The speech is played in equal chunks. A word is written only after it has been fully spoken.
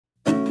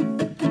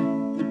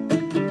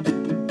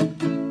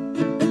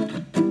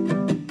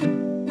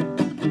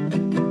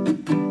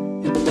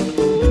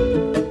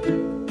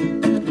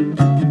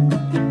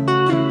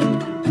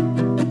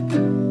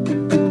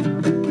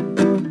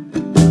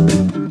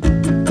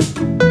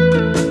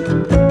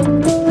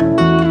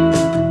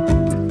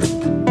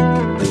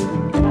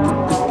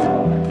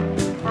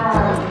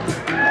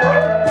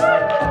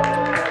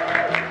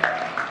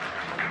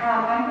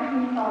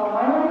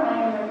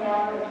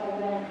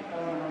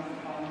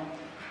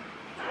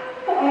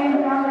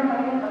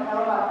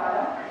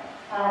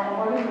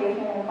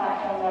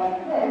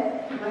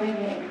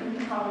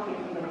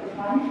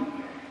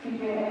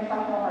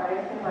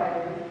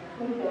writers,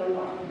 Josei,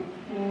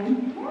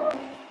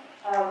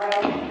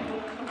 writing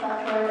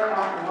professor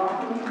at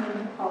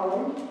Washington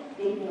College,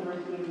 State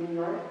University of New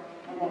York,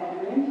 and the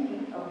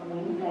editor-in-chief of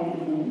Wings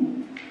Magazine,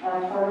 a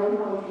chartered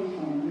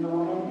publication, the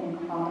Women in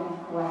Comics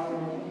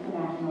Collective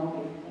International,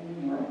 based in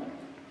New York.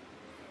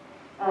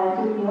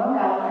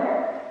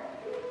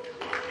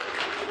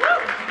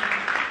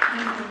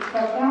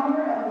 The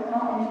founder of the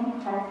Small Entity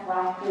Press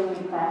Last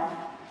Daily Press,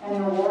 and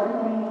an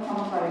award-winning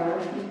comic writer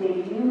whose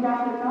debut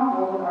graphic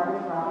novel with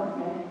artist Robin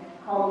Smith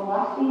called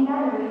Watch Day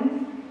Diaries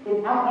is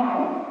out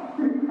now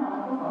through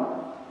comic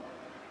books.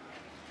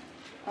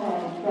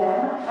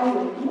 Deb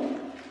Iwiki,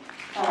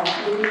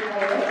 David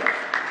Taylor,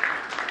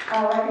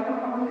 writer for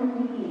Publishers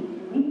Weekly,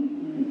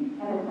 and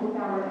the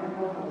co-founder and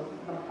co-host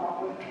of the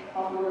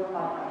popular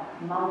podcast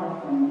MANGA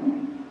seinen.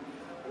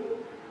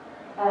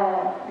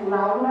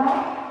 Laura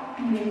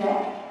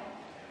Neuzeth,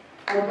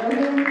 a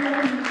Josei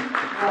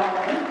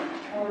writer,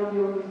 and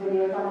reviews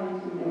videos on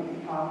YouTube and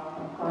TikTok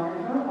of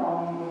garners her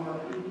following over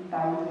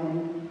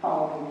 80,000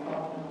 followers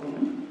collectively.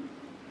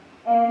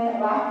 And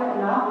last but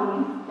not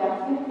least,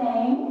 Jessica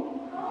Sang,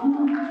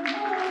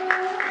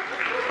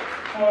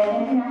 an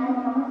international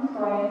comics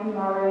historian who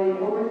moderated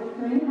over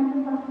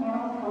 300 plus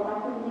panels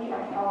collectively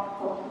at pop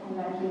culture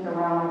conventions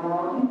around the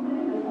world,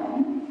 including this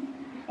one,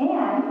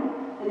 and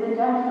is a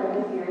judge for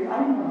this year's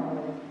Item Awards.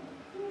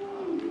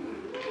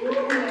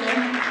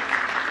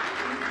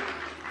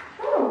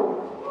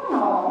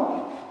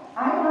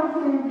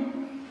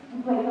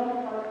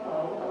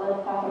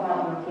 Let's talk about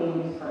your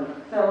games first.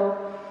 So,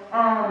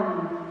 I'm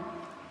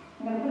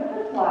going to put up a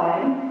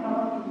slide. I don't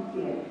know if you can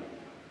see it.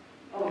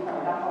 Oh,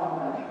 sorry, that's all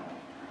of it.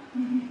 I'm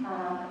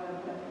going to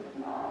put up the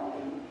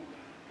slide.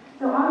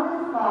 So on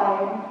this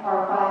slide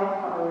are 5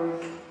 covers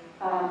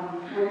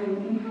where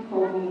you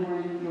told me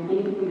where you're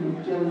basically the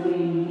Josei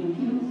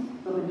meet-cutes,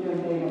 so the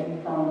Josei that you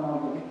fell in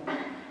love with.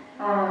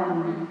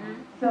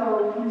 So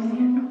can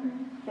you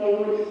say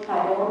which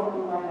title is the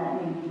one that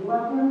made you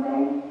love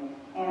Josei?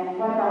 And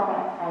what about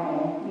that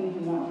title made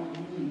you want to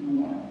read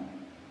more?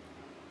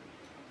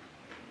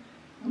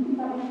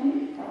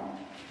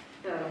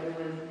 So it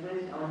was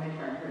which elementary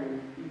character?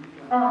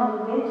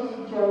 Which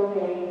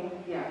Josei?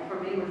 Yeah, for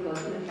me it was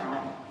Ghost in the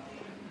Shell.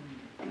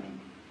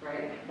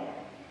 Right? Yes.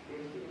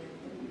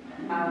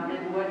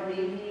 And what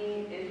made me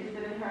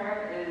interested in her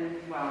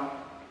is, well,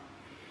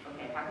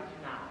 okay, how could you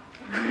not?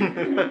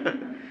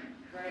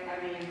 Right? I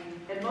mean,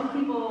 and most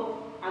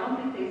people, I don't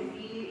think they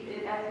see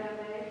it as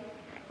Josei,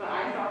 but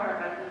I saw her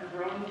as this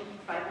grown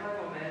cyborg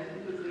woman who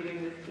was leading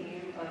this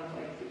team of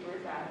like super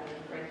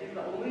assassins, right? She's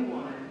the only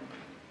woman,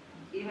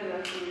 even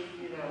though she's,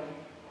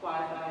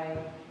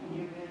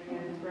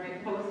 quasi-human,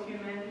 right?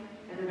 Post-human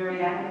in a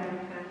very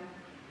academic sense.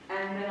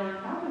 And then on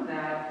top of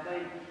that,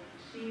 like,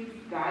 she's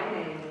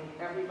guiding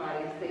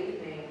everybody,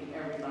 saving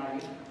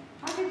everybody.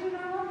 How could you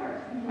not love her?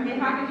 I mean,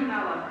 how could you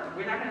not love her?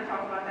 We're not going to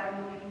talk about that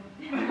movie.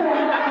 We're not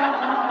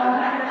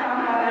going to talk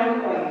about that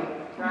movie,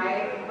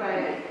 right?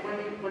 But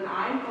when I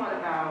thought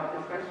about,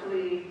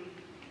 especially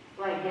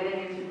like getting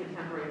into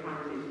contemporary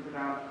conversations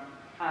about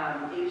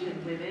Asian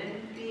women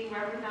being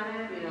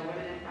represented,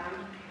 women in STEM,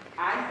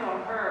 I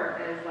saw her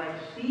as like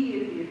she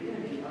is the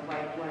epitome of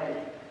like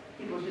what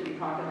people should be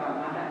talking about,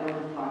 not that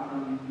Lotus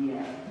Blossom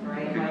BS,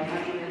 right? Like, I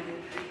mean,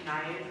 it's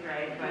nice,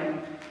 right? But,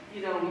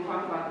 we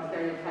talk about the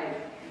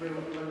stereotypes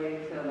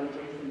related to like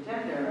race and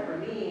gender. For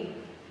me,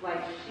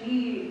 like,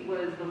 she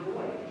was the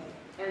voice.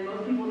 And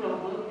most people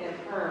don't look at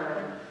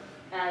her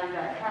as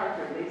that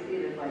character. They see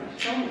it as like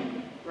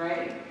showing,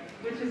 right?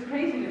 Which is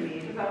crazy to me,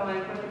 because I'm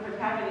like, but the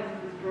protagonist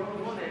is this grown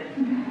woman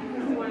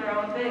who's doing her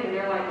own thing. And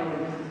they're like, oh,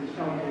 this is a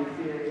showing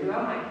series. And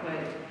I'm like,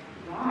 but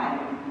why?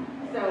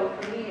 So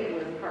for me, it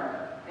was her.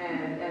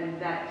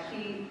 And that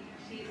she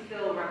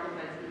still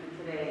represents even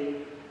today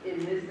in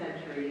this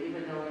century,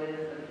 even though it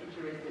is a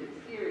futuristic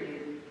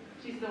series,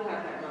 she still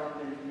has that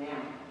relevance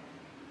now,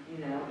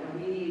 and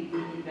we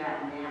need that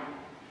now.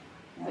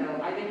 So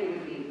I think it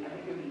would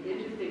be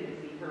interesting to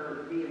see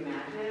her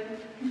reimagined.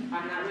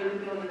 I'm not really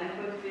feeling the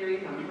Netflix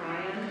series. I'm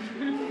trying,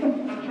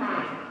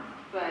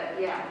 but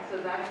yeah. So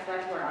that's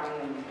where I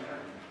am with her.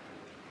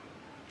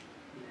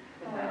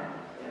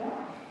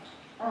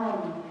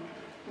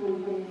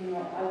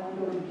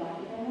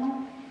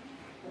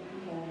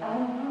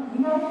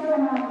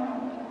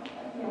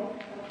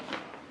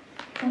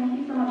 Thank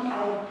you so much. I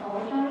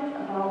apologize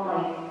about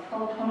like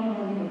 12:20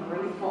 having a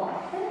graceful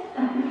exit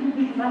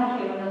because I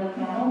came another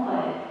panel,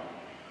 but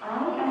I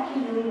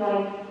actually really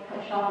like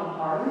Pet Shop of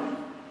Horrors.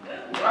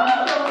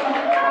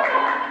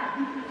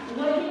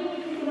 What made me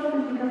think of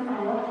is because I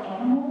love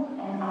animals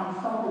and I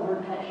saw the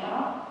word pet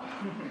shop,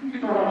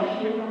 but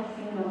I should have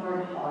seen the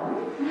word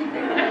horrors. And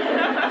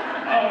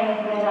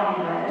then I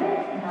read it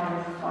and I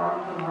was scarred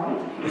for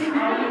life.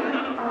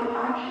 I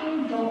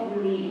actually don't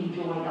really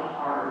enjoy the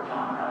horror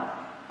genre.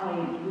 I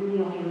really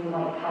only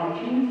like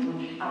kaijus,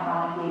 which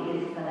ironically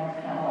is the next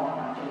panel I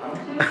have to run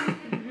to.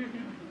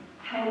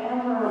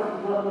 However,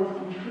 what was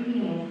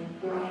intriguing is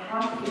there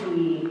has to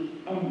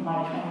be, in my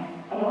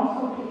training, I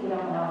also picked it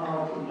up when I was a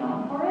little too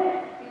young for it,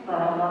 but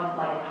I loved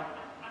like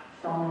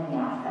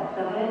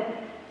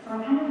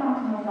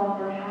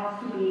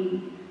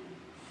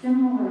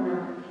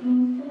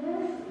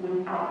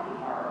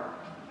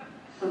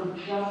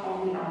just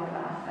all the other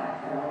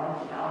aspects that I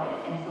liked about it.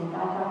 And so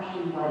that's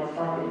actually what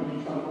started me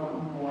to look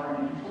more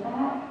into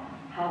that.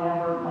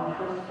 However, my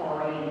first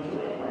foray into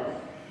it was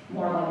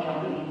more like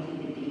jumping into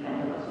the deep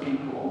end of a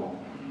swimming pool.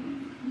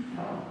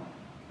 So,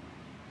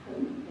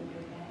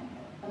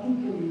 I think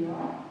you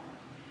are.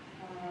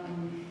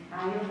 I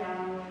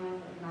found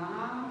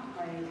Nana,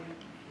 like,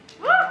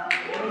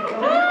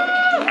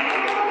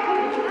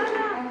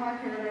 and my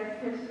paradise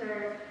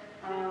picture.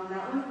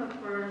 That was the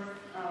first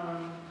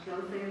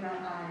Josei that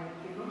I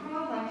came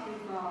across. I actually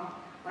saw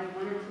like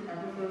 1 or 2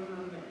 episodes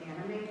of the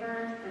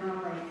animators, and I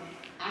was like,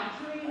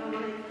 actually, I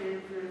want to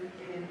experience this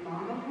in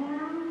manga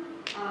form.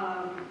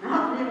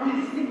 Not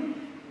realizing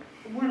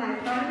when I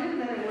started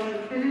that it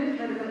wasn't finished,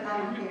 that it was out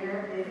of care,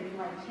 it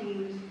like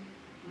changed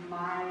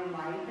my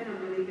life in a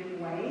really big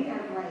way,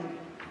 and like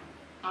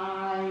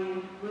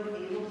I was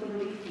able to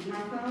really see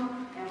myself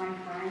and my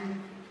friends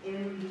in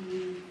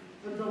these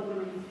adult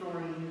women's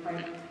stories,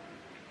 like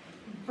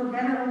for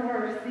better or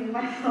worse, seeing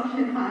myself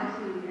in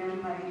Hachi,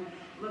 and like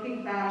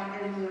looking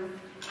back and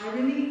just, I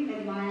really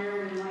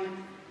admire and like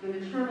the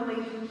mature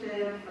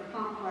relationships, the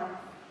complex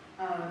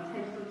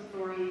types of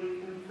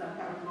stories and stuff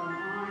that was going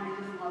on. I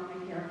just love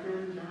the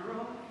characters in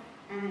general,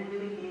 and it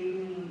really gave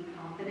me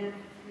confidence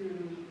to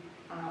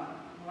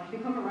like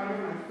become a writer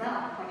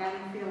myself. Like I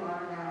didn't see a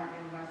lot of that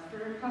in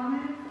Western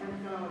comics, and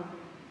so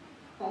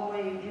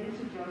falling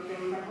into Josei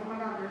was like, oh my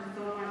god, there's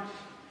so much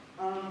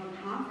of the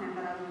content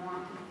that I would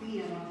want to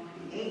see and want to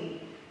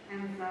create.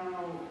 And so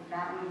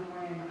that was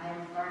when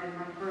I started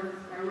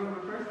I wrote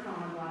my first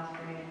comic last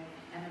grade,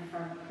 and then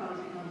started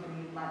publishing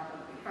company Black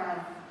Suppli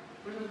Press,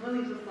 which was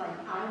really just like,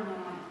 I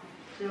want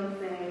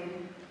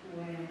Josei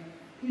with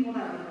people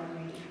that look like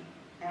me,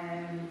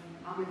 and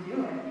I'm gonna do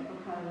it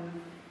because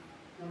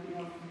nobody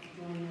else is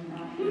doing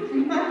that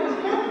too much.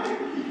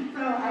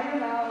 So I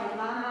am out,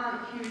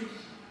 Nana, a huge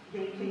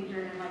game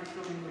changer in like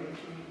so many ways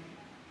for me.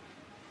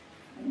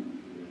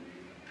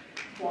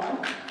 Yeah.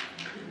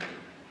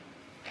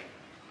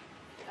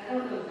 I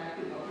don't know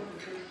exactly what was the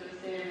first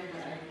Josei,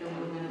 but I don't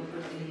remember the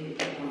first thing he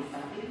did on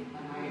Suppli,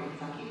 on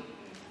Saki.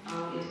 It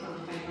was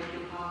called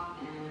Tokyo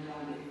Pop, and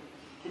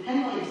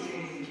depending on your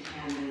experience in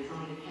Japan, but it's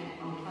only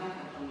class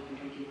up on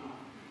Tokyo Pop.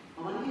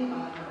 But one thing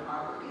about her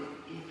artwork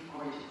is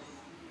gorgeous.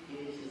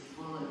 It is just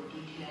full of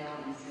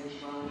detail and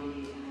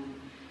sensuality, and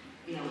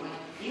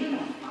like even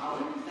the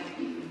flowers, like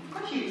of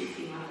course you're used to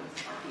seeing lots of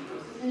sparkly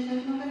roses and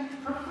shit, but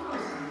her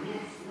flowers are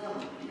nice, little,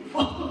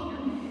 beautiful.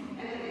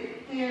 And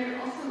they're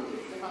also,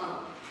 it's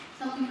about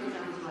something, for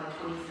example, is about a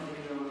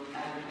 27-year-old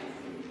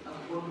advertising, a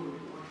woman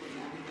who works in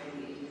an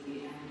advertising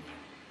agency, and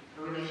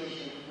her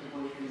relationship with her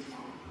boyfriend is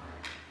falling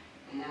apart.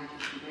 And after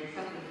she breaks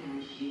up with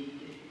him,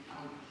 she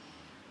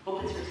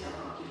opens herself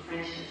up to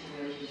friendships and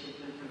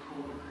relationships with her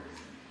coworkers.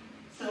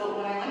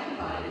 So what I like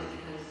about it is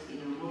because,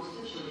 most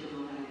of the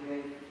children that I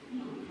read,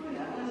 before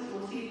that was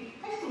mostly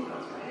high school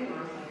girls, right?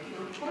 Or it's like,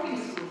 boarding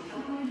school,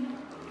 something like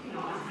that,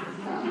 all this kind of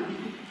stuff.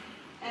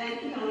 And,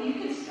 you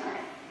can start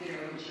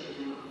there with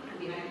children. I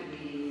mean, I could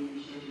be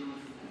children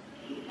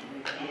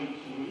like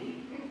candy.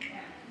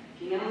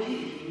 If you know,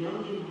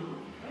 you know.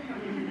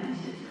 That's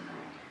just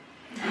correct.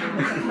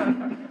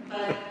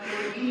 But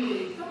for me,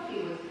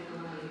 something was kind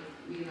of like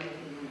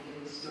realizing that there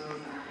were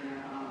stories out there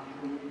about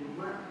women who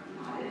were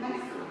not in high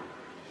school,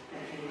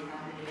 that they were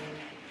having,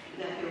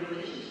 that their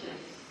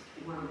relationships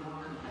were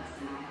more complex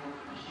than I had a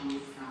crush on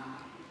this guy.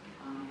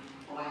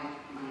 I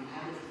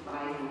have this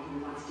rival who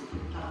wants to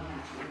put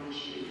thumbtacks on my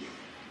shoes.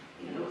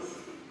 It was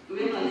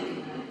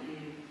realizing that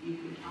you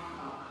could talk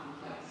about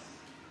complex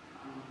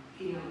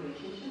female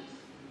relationships,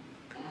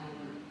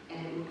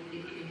 and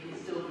it can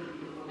still be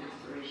beautiful and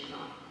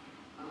aspirational.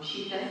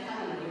 She does have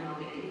another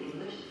novel in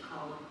English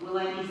called Will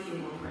I Be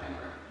Single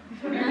Forever?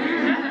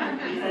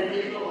 It's a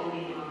digital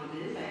only on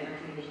this. I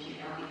recommend you check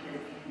out because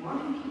if more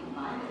people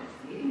buy this,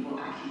 maybe we'll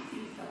actually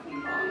see something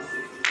volume 6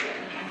 to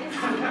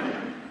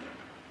 7.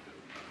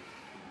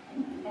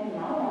 And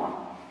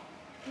Laura.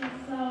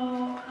 So,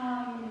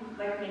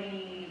 like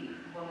many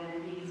women,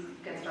 we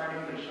get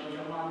started with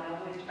shoujo manga,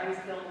 which I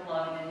still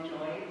love and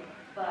enjoy.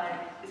 But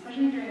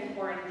especially during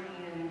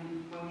quarantine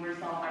and when we're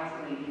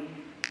self-isolating,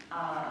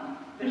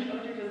 the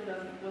shoujo just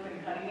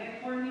wasn't cutting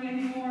it for me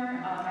anymore.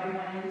 I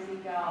wanted to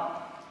seek out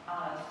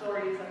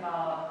stories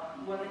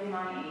about women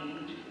my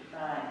age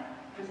that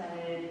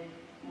presented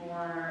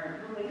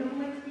more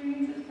relatable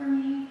experiences for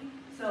me.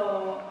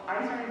 So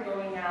I started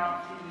going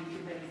out to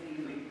YouTube and see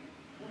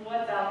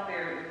what's out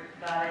there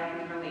that I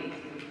can relate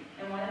to.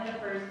 And one of the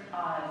first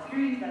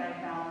series that I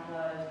found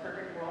was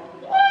Perfect World,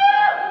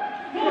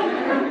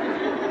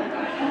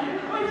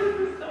 which is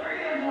the story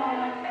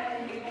about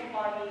an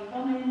able-bodied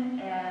woman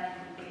and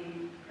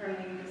her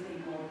name is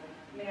disabled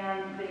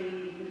man.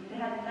 They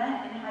had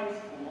met in high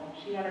school.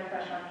 She had a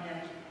crush on him.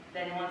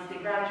 Then once they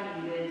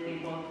graduated, they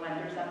both went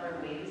their separate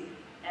ways.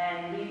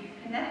 And we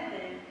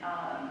connected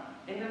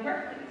in the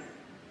workplace.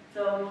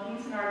 So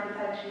he's an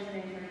architect, she's an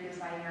interior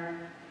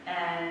designer,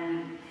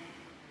 and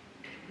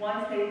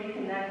once they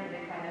reconnected,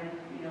 they kind of,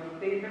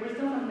 there were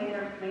still some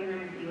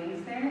lingering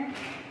feelings there.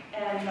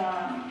 And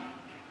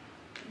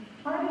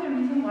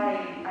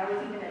reason why I was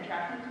even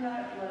attracted to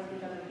that was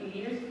because a few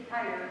years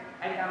prior,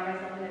 I found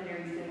myself in a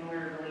very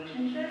similar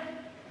relationship.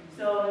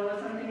 So it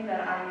was something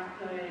that I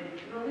could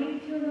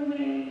relate to in a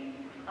way.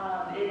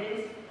 It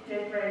is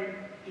different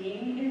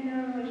being in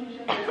a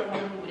relationship with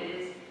someone who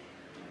is,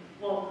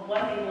 well,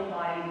 one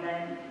able-bodied,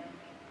 then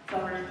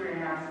suffers through an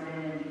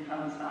accident and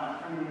becomes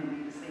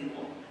permanently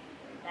disabled.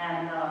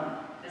 And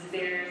the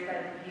stares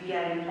that you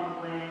get in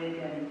public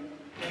and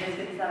the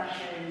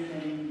misconceptions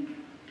and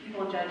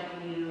people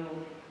judging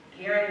you,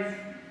 parents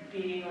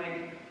being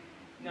like,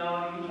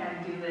 no, you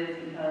can't do this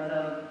because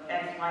of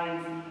X, Y, and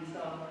Z.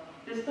 So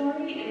the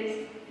story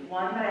is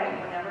one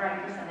that whenever I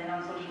present it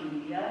on social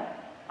media,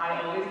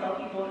 I always tell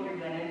people you're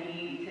gonna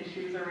need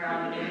tissues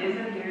around. It is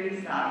a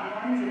very sad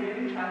one, it's a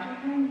very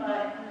tragic one,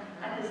 but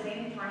at the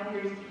same time,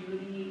 there's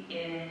beauty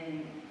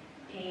in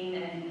pain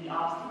and the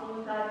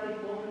obstacles that they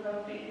both of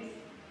them face.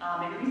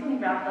 It recently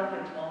wrapped up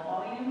with 12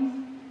 volumes.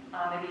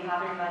 If you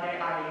haven't read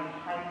it, I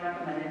highly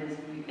recommend it.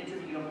 It's a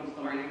beautiful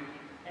story.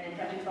 And it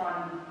touches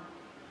on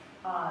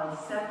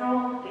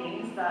several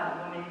things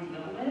that women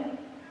deal with,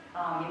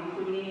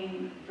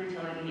 including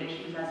fertility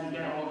issues as you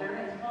get older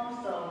as well.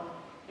 So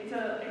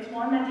it's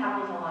one that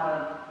tackles a lot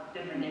of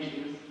different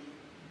issues.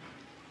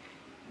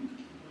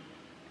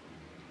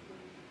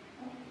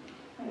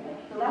 Okay,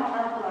 so that's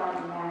what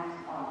our max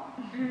off.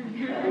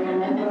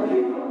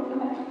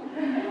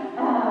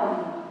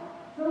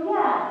 So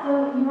yeah, so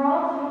you were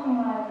all touching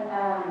on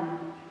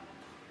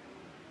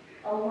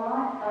a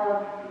lot of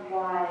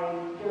why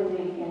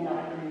Josei stands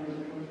out for you as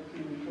opposed to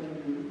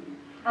Josei.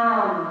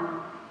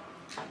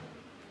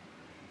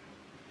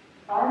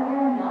 Are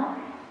there enough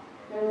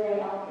Josei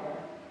out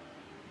there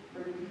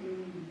for you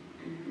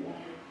to do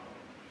that?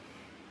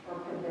 Or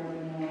could there be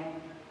more?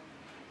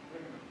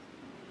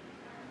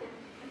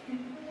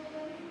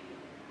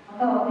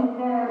 Oh, is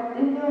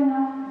there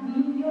enough, do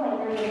you feel like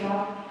there's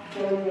enough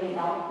Josei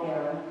out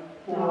there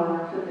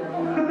for should there be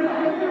more?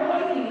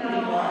 Always needs to be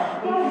more.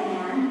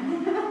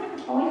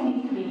 Always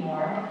needs to be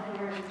more.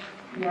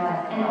 Yes,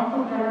 and also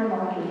better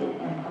marketed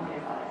and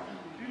publicized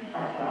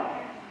as well.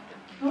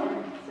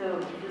 So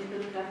just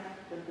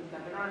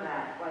discussing on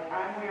that, like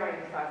I'm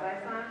wearing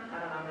Sazae-san, I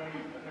don't know, maybe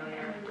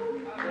familiar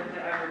with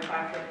the ever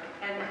classic.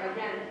 And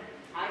again,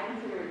 I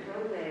consider it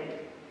Josei,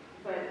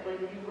 but when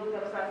you look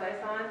up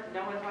Sazae-san,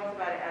 no one talks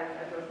about it as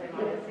a Josei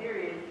manga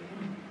series.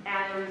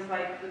 And it was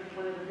like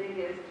one of the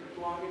biggest,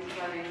 longest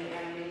running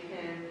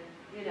animation,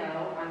 you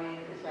know, I mean,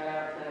 shout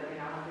out to, you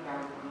know, I don't think I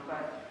was one,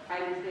 but I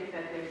just think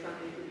that there's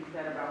something to be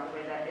said about the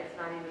way that it's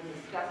not even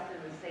discussed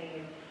in the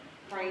same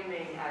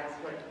framing as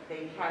what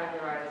they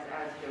categorize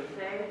as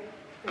Josei.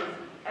 Because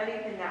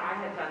anything that I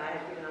had done, I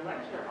had given a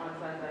lecture on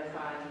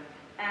Sazae-san,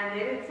 and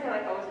they didn't say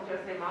like, oh, it's a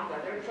Josei manga.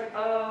 They were just like,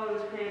 oh, it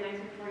was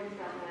created in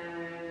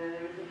 1947,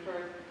 it was the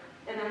first.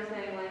 And I'm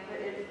saying like that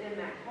it's in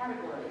that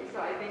category. So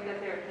I think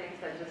that there are things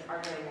that just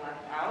are getting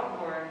left out,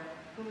 or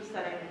who's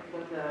setting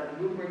what the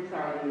rubrics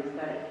are, these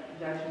that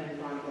judgments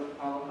on what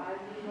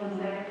qualifies as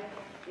Josei.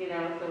 You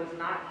know, so it's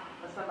not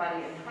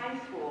somebody in high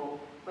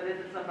school, but is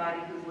it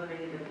somebody who's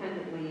living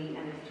independently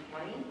and is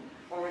 20?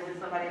 Or is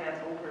it somebody that's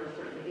over a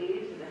certain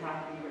age? Does it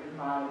have to be written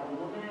by a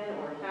woman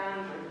or a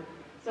femme?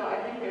 So I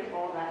think there's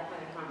all that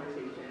kind of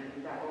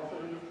conversation that also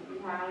needs to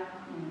be had.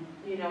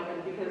 You know,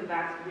 and because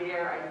that's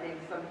where I think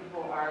some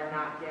people are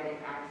not getting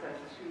access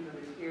to the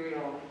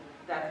material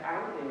that's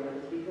out there,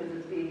 is because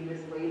it's being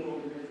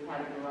mislabeled and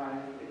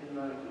miscategorized in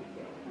the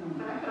detail.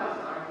 But I could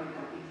also argue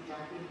that these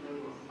Japanese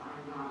labels are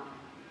not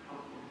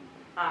helpful.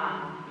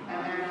 And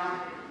they're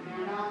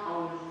not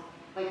always,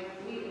 like,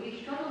 we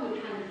struggle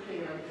with trying to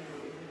say, like, you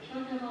know, is it a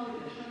shoujo manga,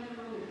 is it a shoujo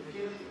manga, is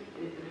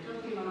it a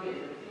Josei manga,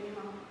 is it a seinen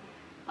manga?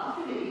 I'll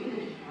say that even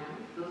in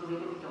Japan, those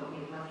labels don't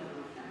make less and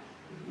less sense.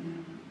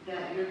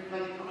 That you're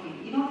like, okay,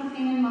 you know what the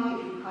seinen manga,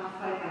 if you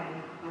classify it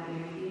by the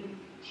magazine,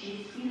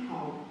 Cheap Sweet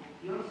Home,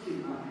 Your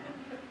Super,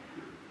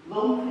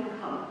 Low Clear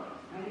Color,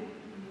 right?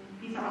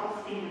 These are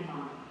all seinen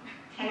manga,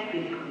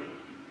 technically.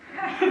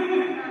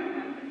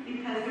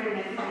 Because they're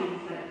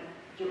magazines that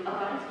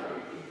about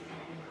stories is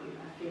technically a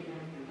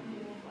seinen.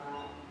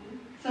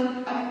 So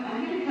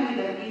I'm here to tell you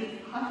that these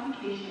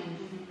classifications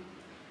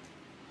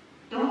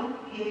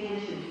don't pay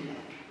attention to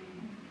that.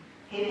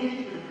 Pay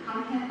attention to the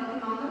content of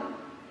the manga.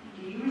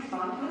 Do you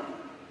respond to it?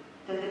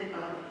 Does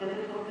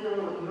it fulfill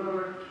the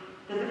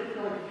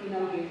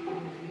female gaze point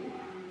of view?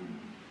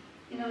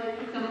 You know, like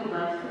for example,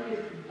 Love Story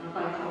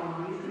by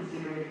Kawamori is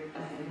considered a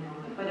seinen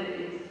manga, but it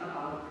is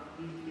about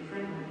these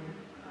different women,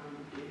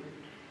 different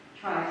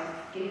tribes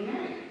getting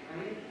married,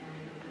 right? And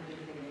it's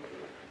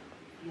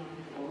a young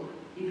and old.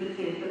 You could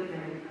say it's a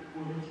very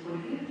woman's point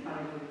of view. It's by a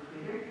woman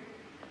creator,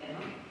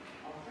 Emma,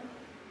 also.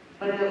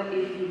 But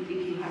if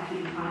you have to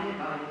define it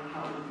by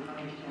how it was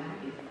defined in Japan,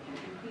 it's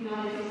technically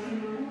not a Josei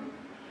manga.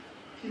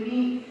 To me,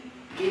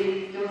 it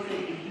is Josei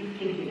if you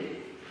think it is.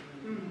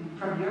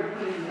 From your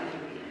point of view as a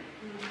reader.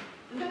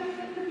 Does that make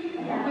sense to you?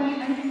 Yeah.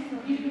 I think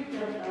you picked a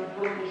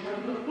book and showed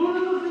me, oh,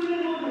 this was a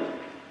manga.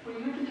 Were you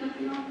into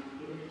Josei manga?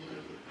 It is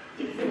Josei.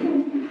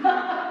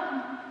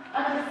 I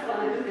just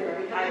wanted to say,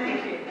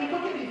 because people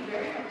can be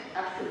very much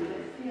upset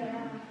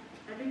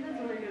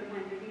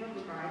of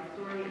the bride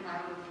story,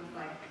 I was just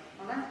like,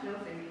 oh, that's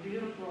Josei,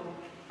 beautiful,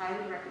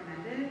 highly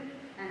recommended.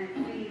 And it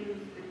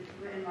seems, it's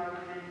written by a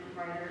women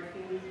writer, it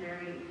seems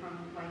very from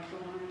like the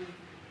woman's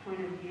point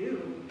of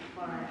view,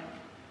 but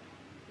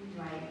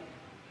like,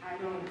 I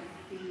don't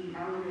see,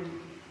 I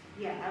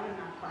would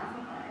not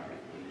classify it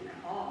as women at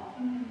all.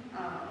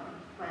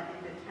 But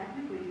if it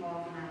technically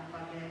falls in that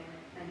bucket,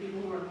 then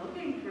people who are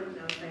looking for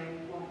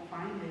Josei won't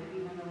find it,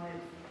 even though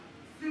it's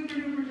super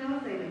duper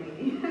Josei to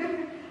me.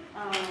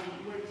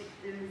 Which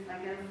is, I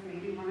guess,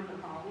 maybe one of the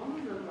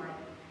problems of like,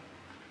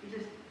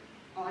 just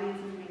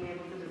audiences being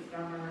able to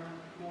discover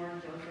more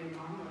Josei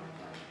manga.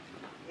 Like,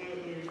 it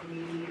is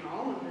maybe in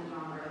all of the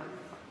genres.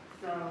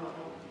 So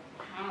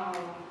how,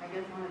 I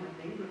guess one of the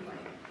things is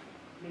like,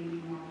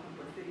 maybe more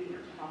publicity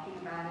or talking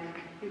about it,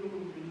 people who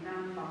read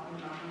them, talking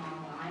about them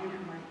online,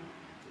 and like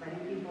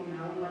letting people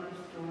know what the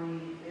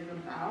story is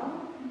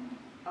about.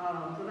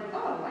 So like,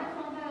 oh, I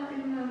saw that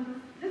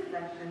in this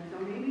section,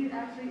 so maybe it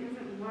actually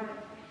isn't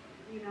what,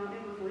 it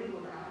was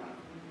labeled as.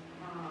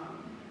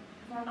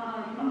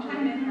 I'm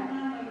trying to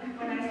like,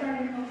 when I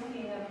started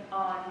posting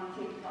on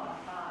TikTok,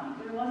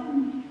 there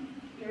wasn't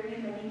very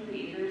many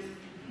creators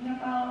speaking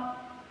about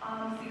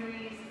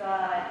series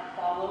that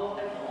follow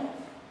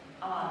adults,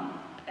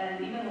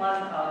 and even less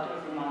about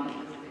Josei manga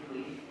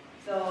specifically.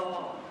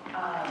 So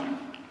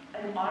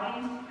an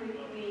audience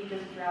quickly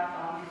just grabbed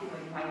onto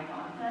like my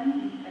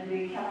content, and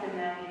they kept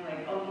demanding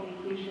like, oh, can you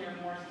please share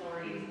more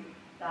stories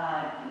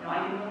that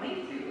I can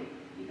relate to,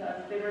 because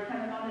they were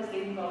kind of on the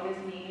same boat as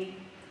me.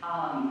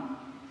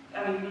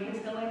 We can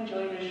still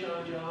enjoy the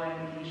shoujo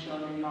and the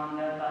shonen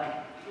manga, but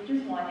we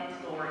just wanted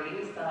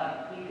stories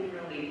that we could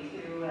relate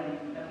to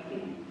and that we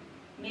can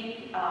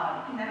make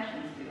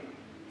connections to.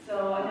 So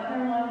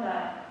another one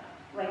that,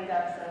 like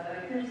Deb said,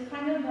 like there's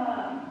kind of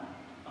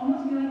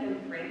almost feel like a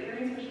gray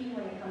area, especially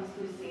when it comes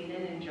to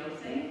seinen and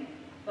Josei.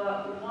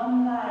 But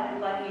one that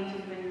led me to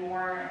even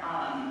more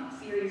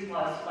series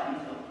was Sweat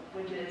and Soap,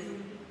 which is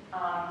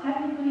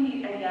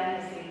technically,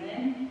 again, a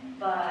seinen,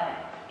 but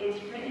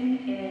it's written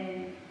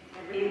in...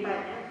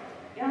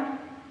 Yeah,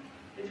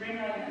 it's written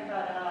by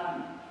but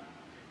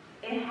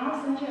it has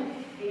such a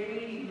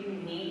very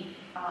unique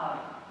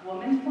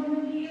woman's point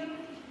of view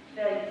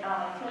that,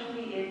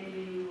 especially if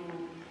you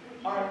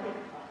are...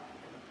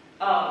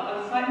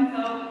 Sweat and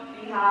Soap,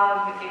 we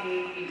have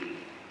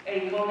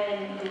a woman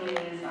who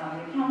is an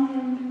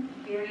accountant,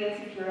 very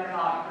insecure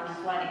about her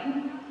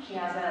sweating. She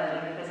has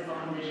a physical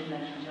condition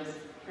that she just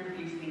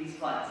profusely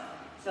sweats.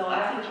 So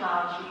as a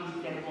child, she used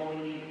to get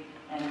bullied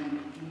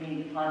and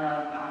made fun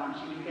of.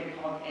 She would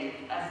get called a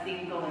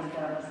stinko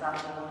instead of a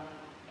sapo.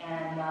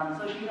 And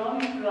so she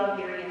always grew up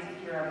very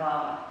insecure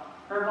about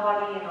her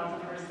body and also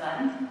her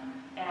scent.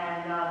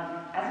 And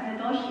as an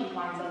adult, she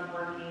winds up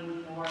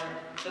working for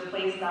the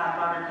place that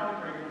brought her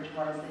comfort, which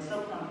was the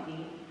soap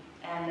company.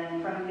 And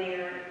then from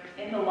there,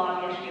 in the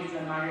lobby, as she is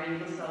admiring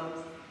the soaps,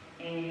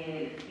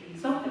 the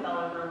soap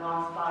developer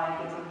walks by,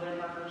 gets a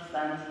whiff of her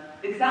scent.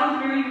 It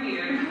sounds very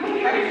weird, but he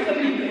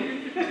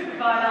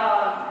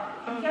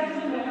gets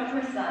a whiff of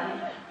her scent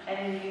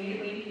and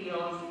immediately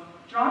feels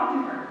drawn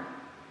to her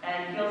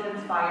and feels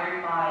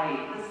inspired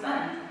by the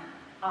scent.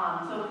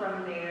 So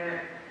from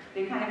there,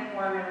 they kind of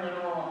form a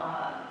little,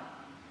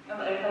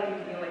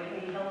 like,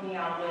 hey, help me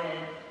out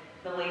with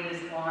the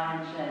latest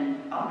launch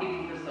and I'll give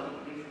you the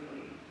soap,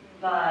 basically.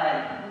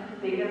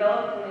 But they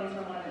develop feelings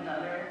for one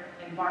another,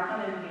 embark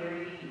on a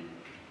very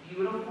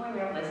beautiful and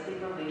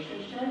realistic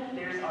relationship.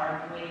 There's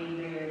arguing,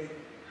 there's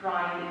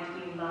crying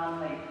between them,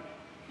 like,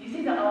 you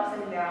see the ups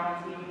and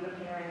downs, maybe the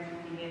parents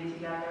moving in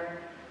together,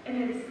 and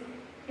it's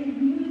a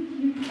really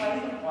cute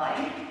slice of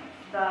life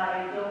that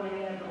I feel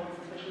many adults,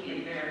 especially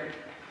in their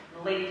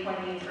late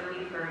 20s,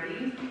 early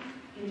 30s,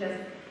 can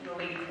just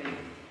relate to.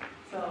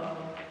 So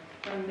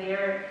from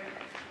there,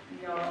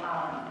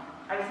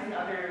 I've seen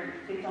other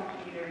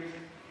TikTok creators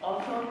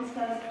also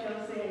discuss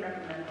Josei and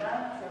recommend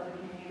that, so the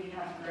community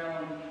has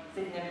grown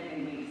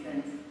significantly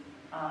since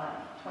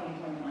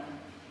 2021.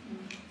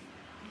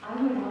 I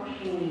would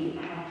actually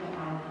have to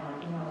add that,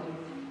 I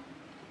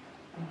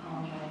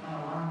apologize, my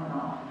alarm went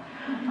off.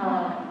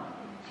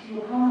 To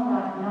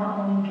comment not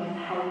only just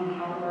how you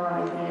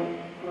categorize it,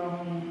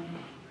 growing,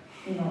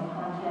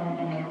 content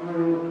in a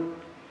group,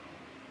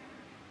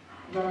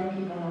 letting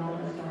people know that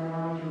the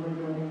storyline is really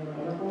good and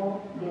relatable.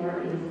 There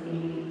is a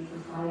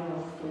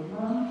societal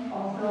stigma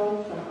also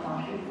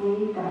subconsciously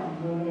that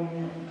women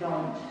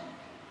don't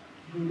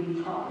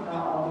really talk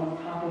about all these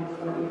topics,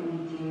 or if we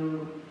do,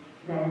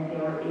 then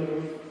there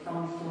is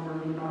some sort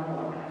of rebuttal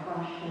or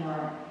backlash, or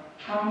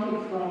trying to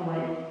explain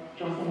what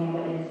Josei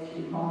manga is to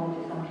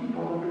some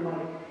people would be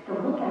like,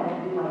 they'll look at it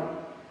and be like,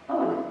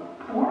 oh, it's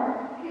porn?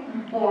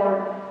 Or,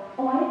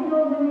 oh, I didn't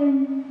know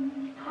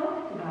women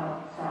talked about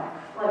sex.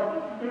 Like,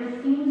 there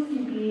seems to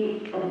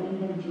be an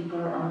even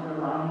deeper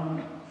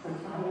underlying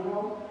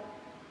societal,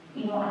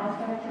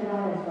 aspect to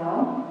that as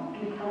well,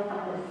 because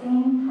at the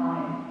same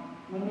time,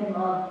 women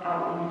love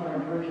Outlander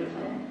and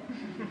Bridgerton.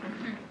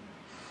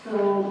 So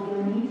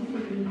there needs to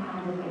be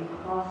kind of a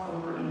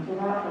crossover into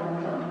that for them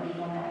to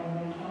understand that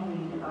women can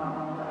read about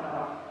manga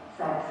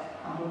sex,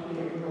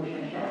 complicated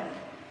relationships,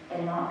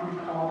 and not be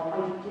called, I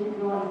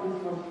didn't realize this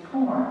was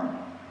porn,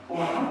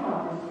 or I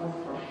thought this was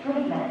for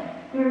straight men.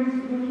 There's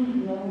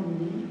really no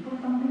need for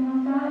something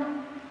like that,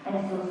 and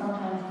so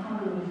sometimes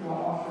companies will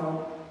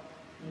also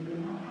maybe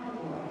not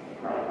categorize it,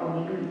 right? Or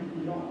maybe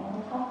we don't want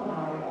to talk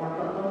about it, or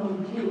but when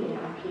we do, it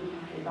actually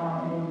catches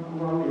on and then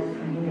grow this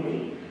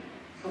community.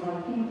 So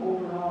I think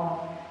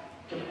overall,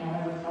 Japan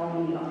as a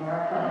society,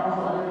 America, and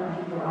also other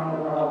countries around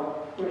the world,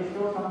 there's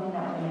still something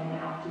that women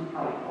have to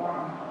fight for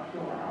and how to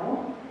feel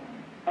out.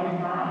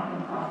 And that I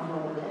think crosses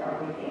over to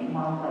everything,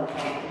 manga,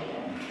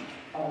 television,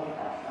 all of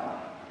that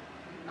stuff.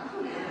 Also,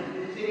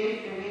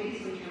 there may be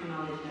some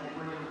terminology that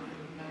we're not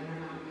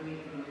really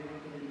familiar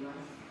with in the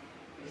US.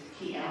 There's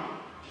TL,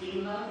 teen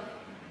love.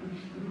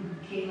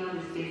 Teen love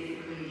is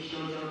basically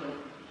shoujo, but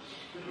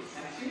with a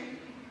sexier.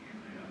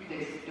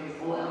 There's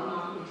OL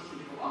manga, which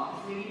is for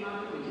office lady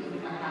manga, which is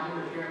like I have to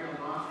refer to my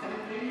boss kind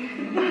of thing.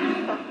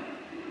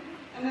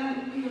 And then,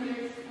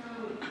 there's,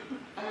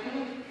 I feel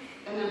like,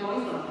 and then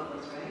boys love, of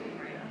course, right?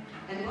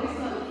 And boys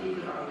love, you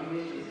could argue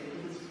with, is that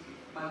this is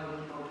by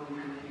one for one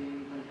kind of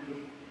thing, like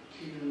with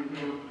two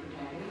male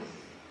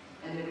protagonists.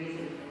 And the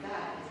reason for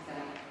that is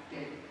that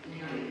they're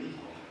inherently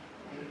equal,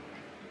 right?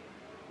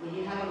 When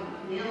you have a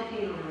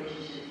male-female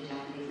relationship in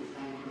Japanese, it's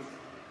kind of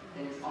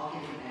there's all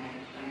kinds of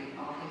baggage, right?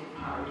 All kinds of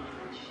power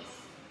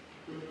differentials.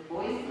 With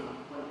boys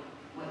love,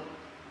 what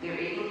they're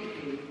able to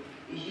do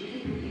is you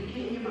can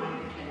in your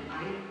mind pretend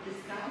I'm this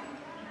guy,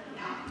 the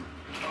top,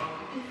 or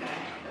I'm this guy,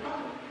 the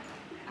bottom.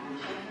 I'm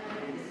the shepherd,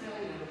 and this guy,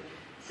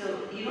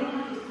 So you don't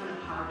have those kind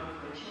of power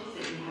differentials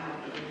that you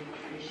have in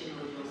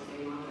traditional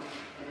Josei manga.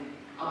 And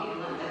I'll be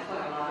blunt, that's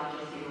why a lot of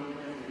Josei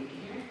manga doesn't make it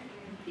here.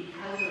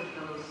 Because of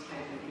those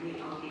types of really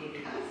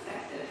albeit kind of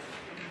sexist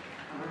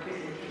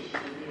representation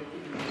of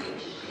male-female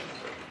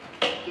relationships.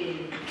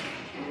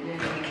 And then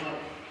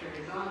what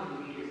turns on the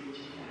readers in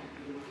Japan,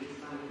 based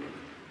on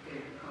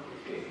their cultural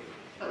experience.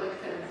 But like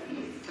Seven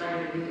Seas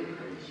started a new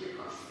apprenticeship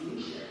called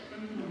Steamship,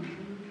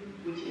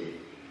 which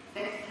is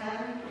sex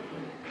time for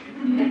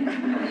women.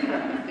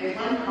 There's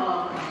one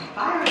called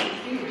Fire and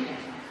Extinguisher.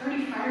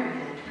 30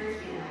 firemen turns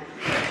me on.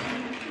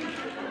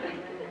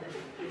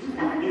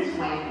 It's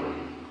white boy.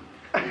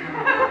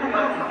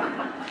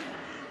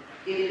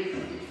 It's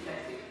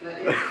sexy, but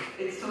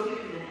it's so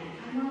different than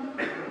anti-manga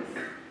purpose.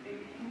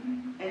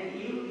 And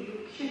you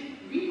should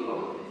read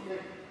both and say,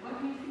 what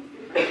makes these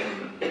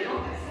different? They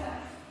don't have sex.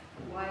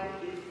 Why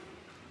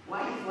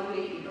is one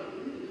making you go,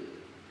 ooh,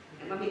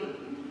 and one making you go,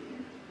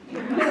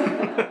 ooh?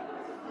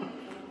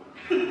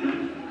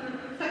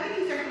 So I think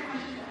these are the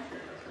questions to ask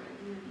ourselves,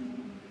 right?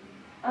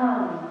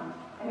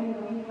 I mean, the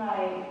reason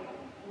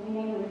we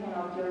named the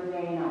channel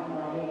Josei, not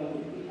YA,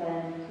 is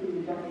because to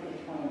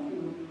Jessica's point, to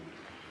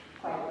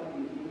quite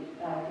confused,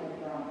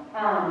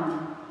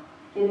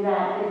 is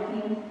that it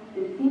seems a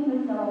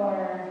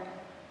similar,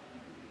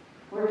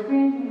 we're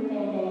experiencing the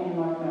same thing in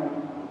North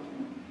American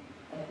television,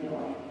 I feel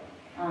like.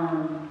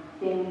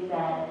 Things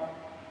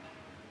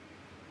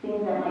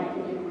that might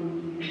typically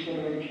be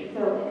considered.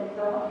 So it's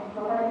so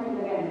hard because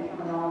again, the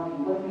terminology,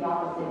 what's the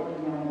opposite of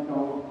young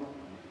adult?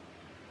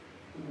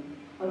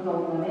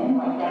 Adult women,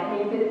 like that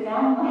makes it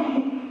sound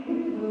like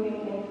it's moving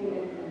into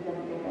it's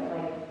just different,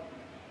 like,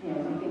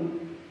 something,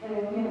 and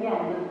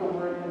again, the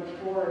word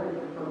mature is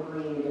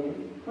appropriated.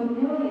 But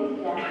really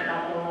it's just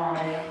about the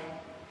lives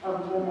of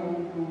women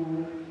who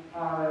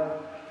are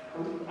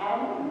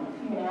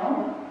post-adolescent,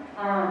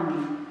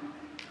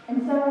 and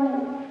so,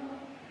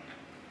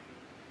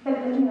 but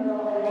the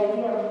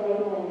idea of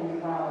labeling as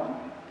well,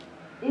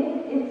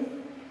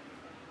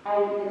 I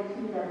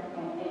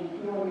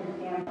do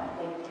understand that.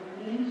 Like,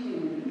 we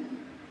choose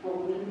what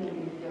we think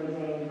is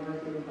Josei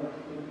versus what's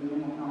Suppli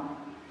and not.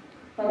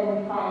 But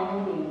in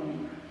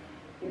finding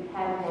the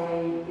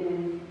category is,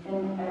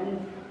 at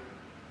least,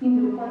 seems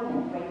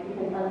important, right?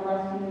 Because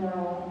unless you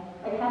know,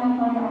 like, how do you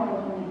find out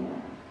social media?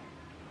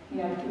 In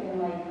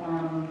like,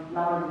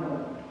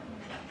 Laura's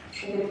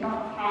if it's not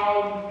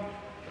tagged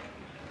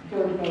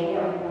Josei,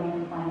 are you going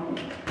to find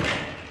it?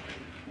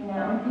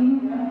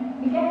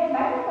 I guess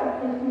back to that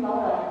question,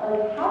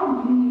 like, how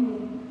do you,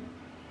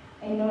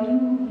 I know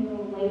you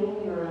label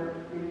your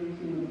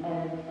YouTube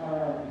as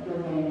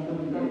Josei and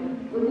Suppli, but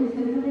was it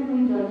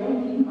specifically Josei?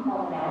 Do you call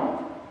it out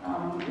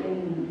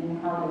in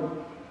how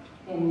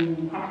to, in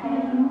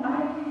hashtags?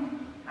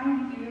 I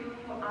do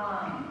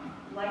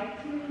like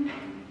to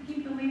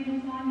keep the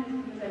labels on just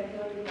because I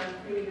feel like it does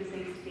create a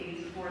safe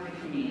space for the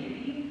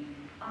community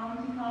to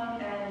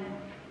come. And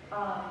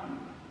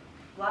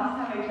last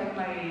time I checked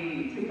my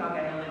TikTok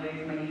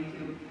analytics, my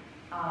YouTube,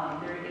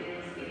 there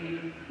is a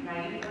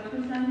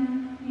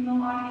 90%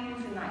 female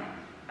audience, and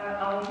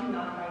obviously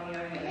not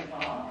binary as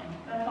well,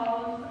 that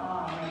follows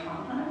my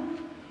content.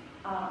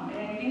 And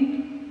I think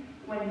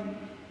when,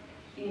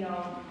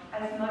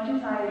 as much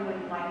as I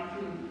would like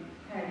to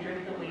kind of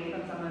drift away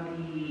from some of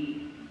the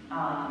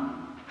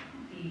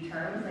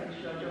terms like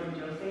shoujo and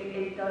josei,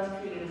 it does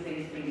create a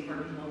safe space for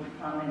people to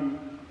come and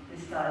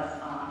discuss,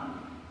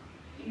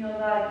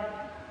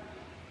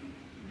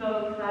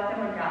 both that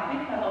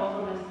demographic, but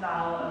also the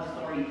style of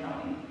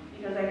storytelling.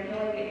 Because I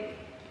feel like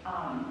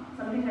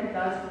something that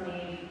does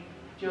make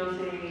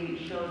Josei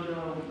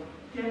shoujo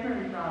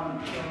different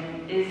from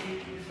shonen is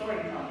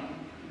storytelling.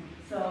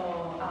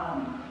 So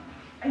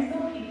I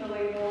still keep the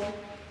label,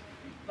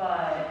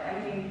 but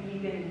I think we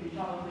can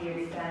probably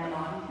expand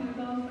onto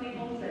those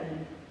labels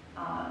and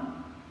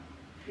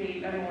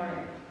create a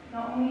more,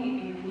 not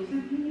only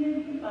inclusive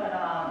community, but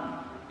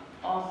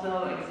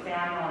also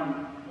expand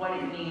on what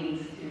it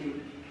means to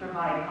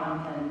provide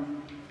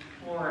content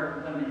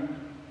for women.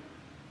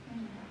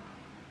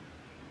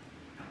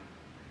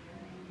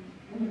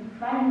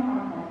 Providing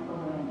content for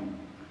women.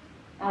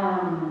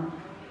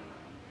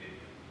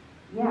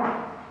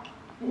 Yeah.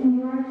 In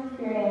your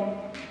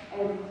experience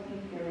as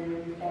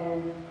teachers,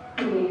 as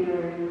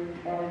creators,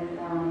 as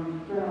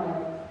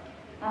journalists,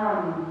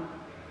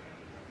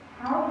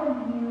 how have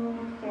you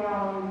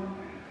found,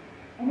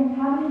 I guess,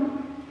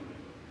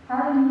 how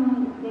are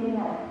you getting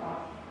that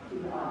across to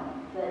the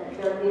audience, that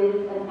there is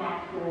an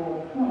actual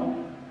point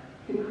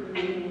to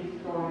creating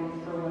stories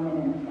for women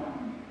in film?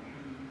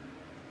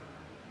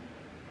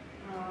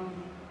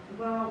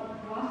 Well,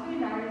 Josei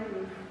Diaries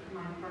was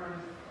my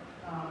first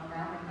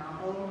graphic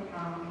novel,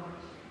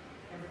 which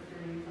is a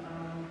series of,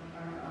 a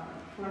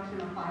collection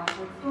of 5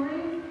 short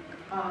stories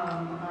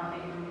about 8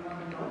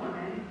 adult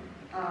women.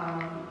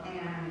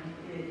 And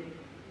it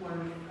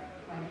was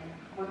like,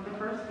 the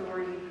first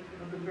story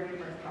was the very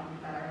first comic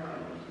that I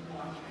wrote, which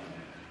was Josei.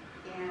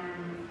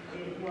 And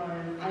it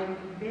was, I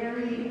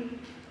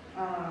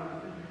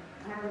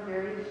have a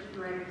very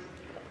strict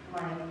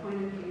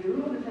point of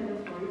view of the type of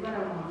stories that I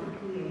want to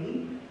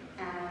create.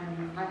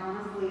 And I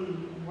honestly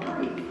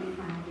worry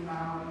sometimes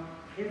about,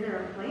 is there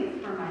a place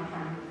for my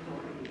kind of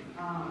stories?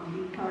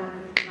 Because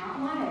it's not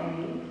YA,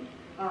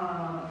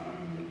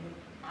 and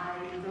I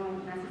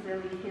don't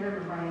necessarily care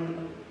to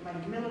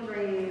write middle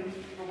grades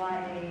for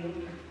YA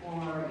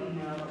or,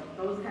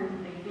 those kinds of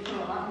things, which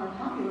are a lot more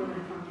popular when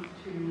it comes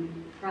to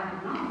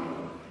graphic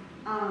novels.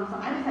 So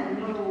I just had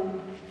no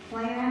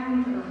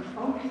plans or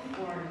hopes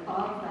or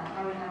thoughts that I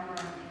would ever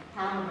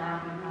have a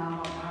graphic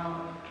novel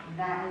out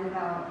that is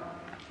about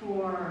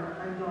 4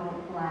 adult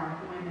Black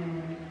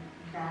women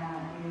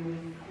that is,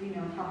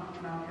 talking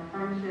about their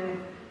friendship,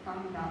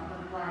 talking about the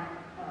Black,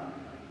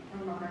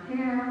 her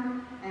hair,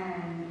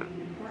 and the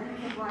importance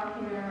of Black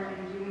hair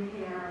and Jewish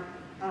hair.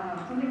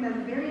 Something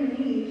that's very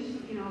niche,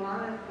 a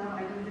lot of stuff I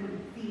just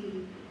didn't see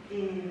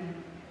in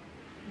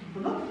the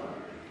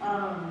bookstores.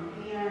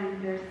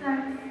 And there's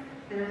sex,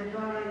 there's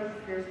drugs,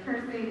 there's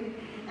cursing,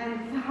 and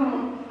so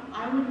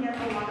I would get a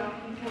lot of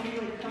people who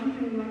would come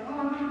to me like, oh,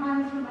 I'm going to buy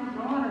this for my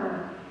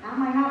daughter. I'm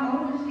like, how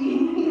old is she?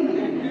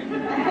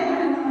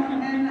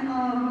 and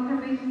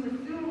because they just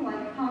assume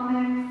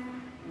comics,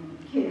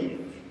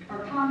 kids, or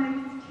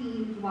comics,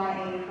 teens,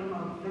 YA the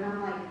most. And I'm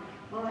like,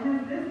 well, it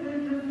has this.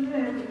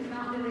 It's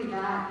not really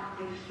that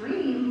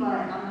extreme, but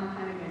I'm not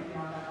trying to get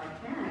yelled at by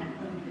parents.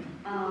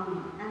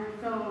 And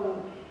so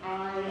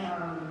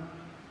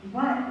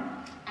but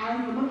as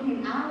the book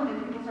came out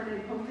and people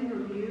started posting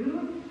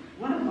reviews,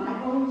 one of my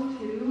goals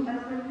too as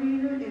a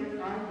creator is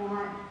I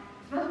want,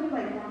 especially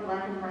more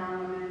Black and brown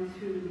women,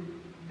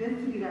 this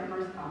to be their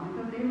first comic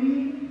that they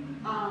read.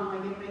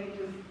 If they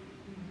just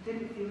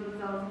didn't see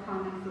themselves in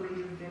comics, so they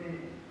just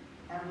didn't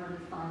ever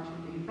decide to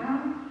read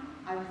them.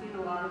 I've seen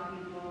a lot of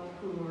people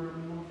who are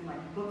mostly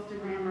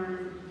bookstagrammers,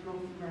 who just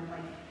mostly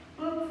read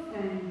books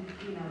and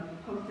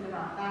posted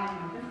about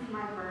that. This is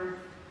my first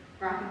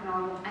graphic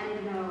novel. I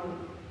didn't know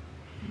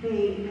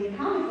they made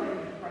comics like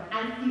this. I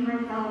see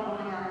myself, oh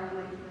my god, I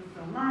relate to this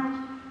so much.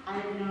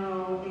 I didn't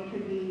know it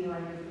could be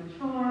this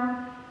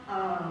mature,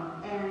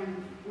 and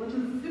which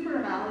is super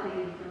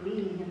validating for me.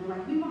 And they're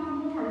like, we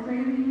want more. Is there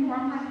going to be more?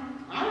 I'm like,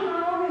 I don't know.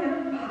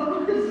 I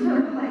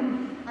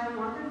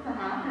want this to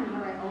happen,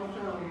 but I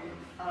also,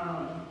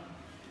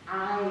 I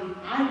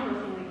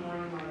personally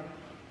worry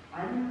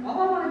all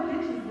I want to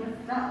pitch is this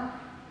stuff,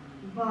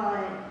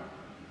 but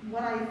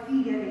what I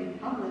see getting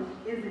published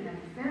isn't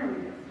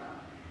necessarily this stuff.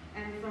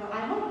 And so I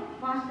hope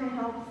Josei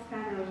helps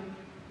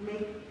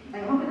I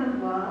hope it does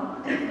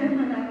well,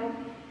 and I hope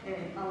it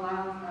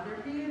allows other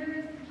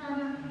creators to try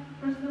to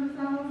push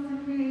themselves to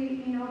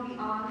create, beyond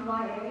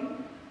YA.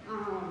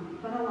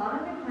 But a lot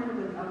of it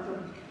is up to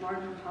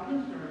larger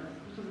publishers,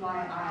 which is why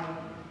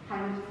I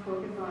just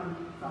focus on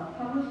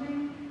self-publishing,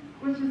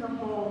 which is a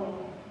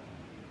whole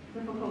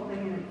difficult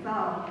thing in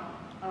itself,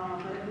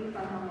 but at least I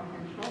have more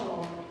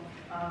control.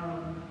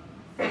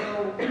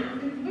 So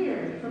it's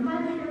weird.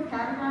 Sometimes it gets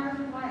categorized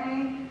as YA.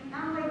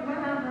 I'm like,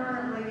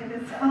 whatever, if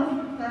it sells,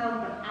 it sells,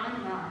 but I'm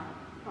not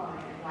calling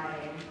it YA.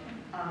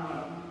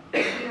 We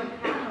don't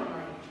have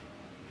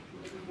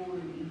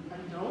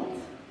adult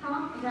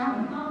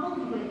graphic novels,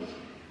 which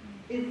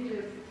is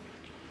just,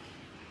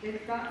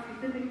 it's not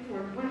specific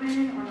towards women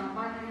or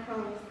non-binary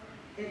folks.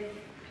 It's,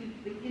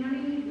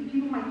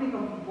 people might think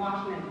of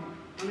Watchmen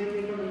when they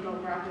think of adult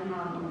graphic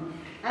novels.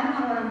 That's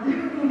not what I'm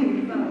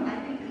doing. So I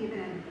think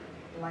even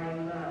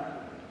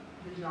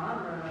the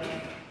genre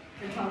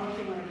in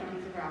publishing when it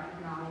comes to graphic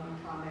novels and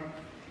comics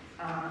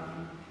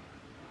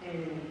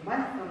in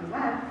West, on the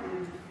West,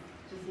 is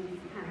just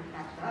needs to kind of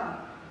catch up.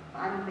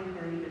 I don't think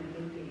they're even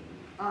thinking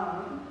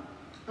of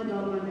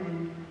adult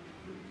women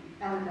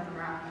as a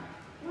demographic.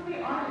 Well,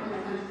 they are in a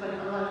sense, but a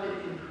lot of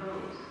it's in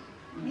prose.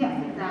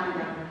 Yes,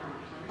 exactly.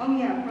 Oh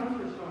yeah, prose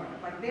for sure.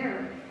 Like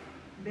they're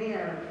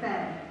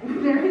fed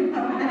very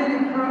fed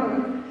in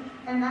prose,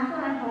 and that's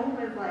what I hope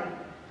is like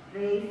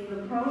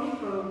the prose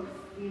folks,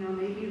 you know,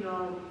 maybe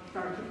they'll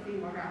start to see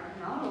more graphic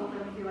novels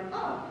and be like,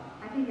 oh,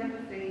 I can get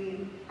the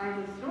same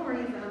kinds of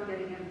stories that I'm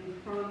getting in these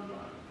prose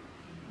books.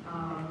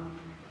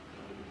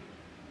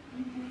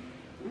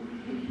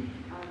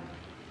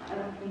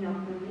 You know,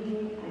 for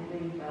me, I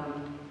think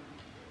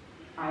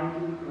I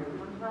do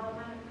curriculum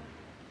development.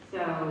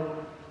 So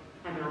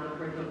I've been on the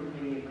curriculum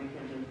committee at my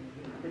campus.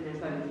 You know, I've been there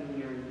 17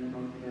 years, and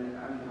most of it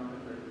I've been on the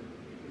curriculum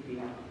committee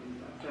and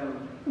stuff. So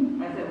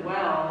I said,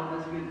 well,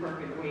 this would be the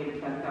perfect way to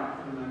test out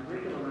some of my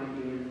curriculum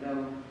ideas. So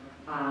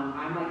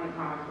I'm like the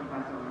comics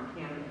professor on our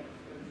campus,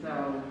 and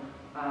so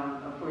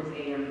of course,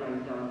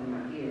 everybody's jealous in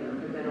my ear,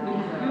 but then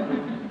also,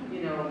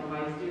 you know,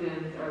 my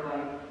students are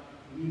like,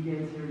 you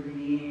get to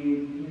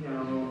read, you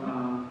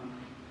know,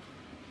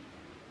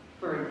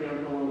 for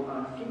example,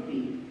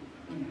 Suppli,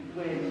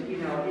 which, you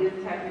know, is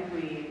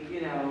technically, you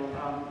know,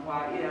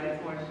 why, you know,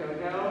 it's more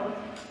shoujo,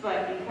 but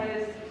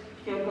because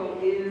Kyoko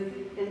is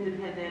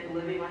independent,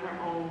 living on her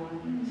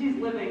own, she's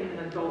living an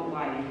adult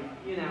life,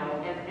 you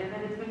know, and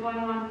then it's been going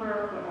on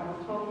for, what,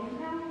 almost 12 years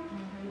now?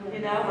 You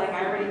know, like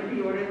I already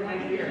pre-ordered my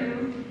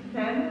issue,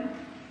 10?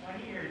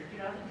 20 years,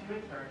 2002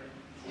 it started.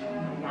 Yeah.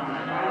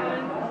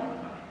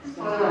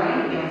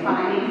 Right, yeah,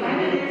 finding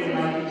they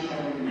like each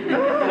other.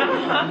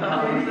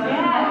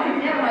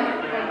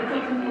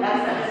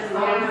 That's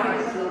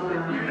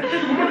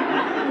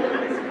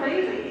It's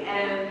crazy,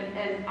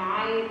 and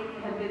I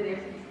have been there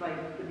since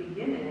like the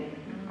beginning.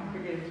 I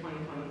forget it's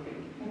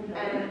 2022.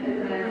 And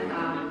then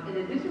in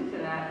addition to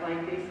that, like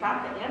they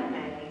stopped the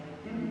anime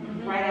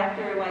right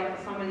after like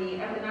so many,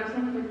 and I was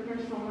like,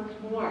 there's so much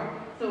more.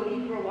 So we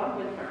grew up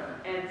with her,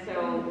 and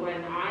so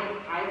when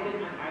I've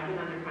been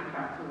under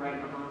contract to write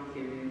a manga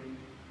series.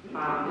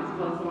 It's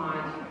supposed to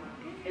launch.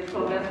 It's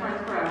called Best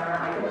Friends Forever.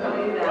 I can tell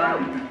you that.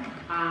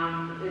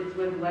 It's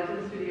with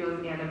Legend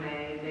Studios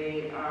Anime.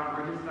 They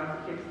are just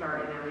about to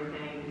kickstart and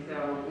everything. So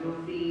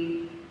we'll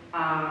see.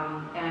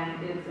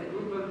 And it's a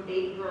group of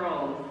 8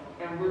 girls,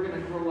 and we're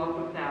gonna grow up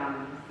with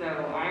them. So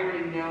I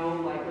already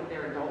know like what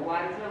their adult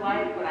lives are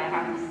like, but I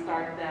have to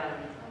start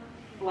them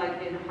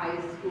like in high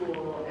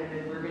school, and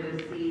then we're gonna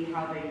see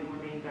how they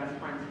remain best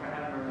friends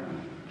forever.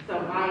 So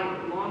my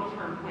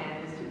long-term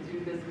plan is to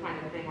do this kind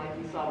of thing like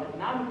we saw with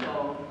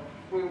Naruto,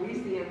 where we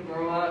see him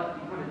grow up,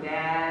 become a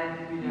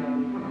dad, you know,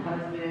 become a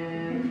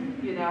husband,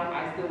 you know,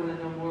 I still want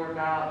to know more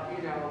about,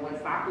 you know,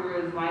 what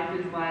Sakura's life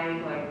is like,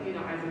 you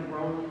know, as a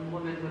grown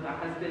woman with a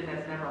husband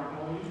that's never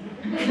home.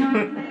 You know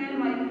what I'm saying?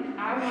 Like,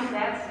 I want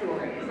that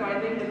story. So I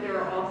think that there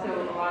are also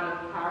a lot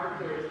of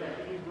characters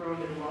that we've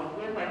grown in love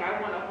with. Like, I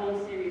want a whole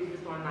series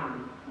just on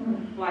Nami.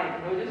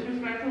 Like, no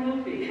disrespect to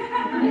Luffy.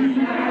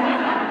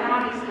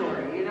 Nami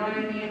story, you know what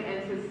I mean?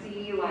 And to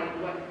see, like,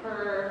 what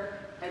her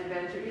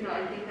adventure, you know,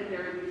 I think that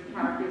there are these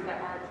characters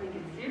that aren't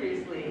taken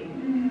seriously.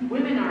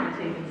 Women aren't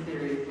taken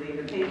seriously.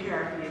 The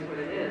patriarchy is what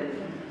it is.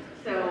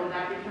 So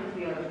that becomes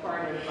the other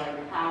part of,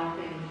 like, how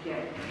things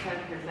get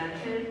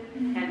presented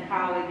and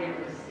how they get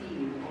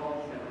received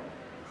also.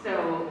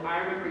 So I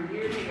remember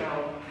years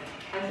ago,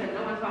 I said,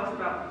 no one talks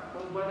about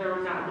whether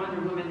or not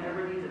Wonder Woman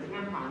ever needs a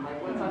tampon.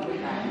 Like, what's up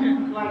with that?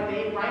 Like,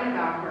 they write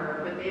about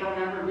her, but they don't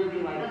ever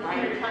really, like,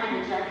 write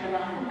trying to check it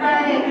out.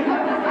 Right.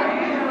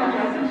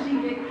 Doesn't she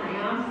get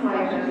cramps?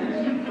 Like, doesn't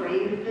she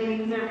crave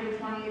things every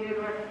 20 years?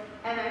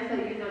 And I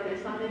said, you know,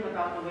 there's something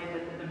about the way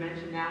that the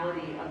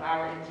dimensionality of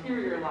our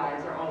interior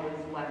lives are always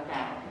left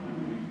out.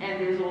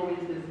 And there's always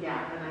this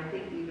gap. And I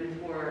think even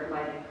for,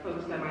 like,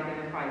 folks that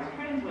identify as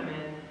trans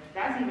women,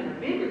 that's even a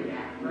bigger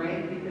gap,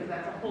 right? Because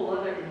that's a whole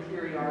other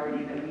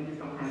interiority that we just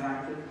don't have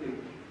access to.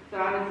 So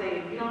I would say,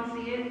 if you don't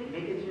see it,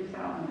 make it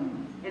yourself.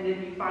 And if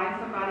you find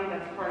somebody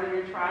that's part of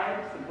your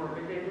tribe, support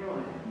what they're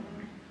doing.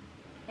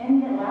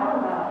 And get loud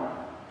about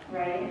it,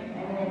 right? I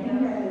mean, I think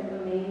there's this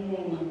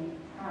amazing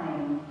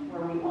time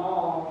where we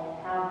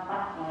all have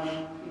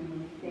platforms to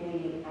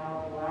say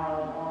out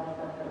loud all the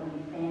stuff that we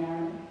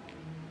stand,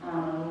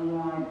 we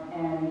want,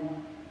 and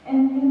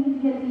maybe to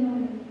get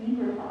even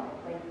deeper thoughts,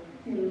 like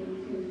to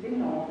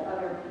signal to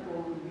other people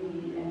who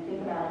read and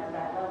think about it to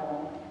that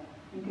level.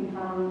 You can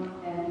come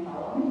and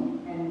follow me,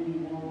 and we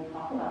will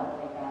talk about it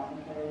like that,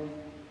 because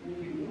we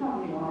do have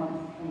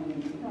nuance and we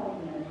do have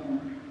dimension.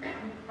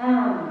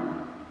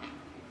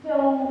 So,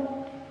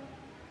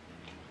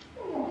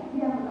 yeah, we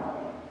have about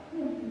it.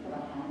 We have people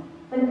about time.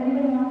 But if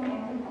anybody wants to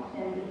answer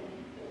questions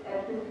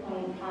at this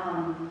point,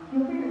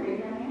 feel free to raise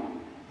your hand,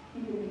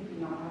 because we do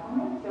not have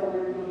one, so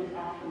we'll just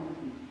ask them to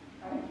speak,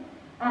 right?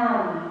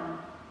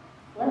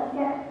 Let's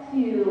get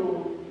to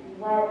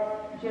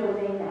what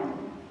Josei meant,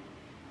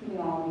 keeping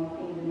all these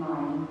things in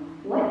mind.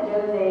 What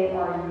Josei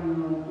are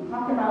you, we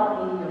talked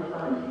about maybe your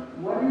first,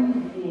 what are you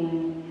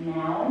reading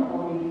now,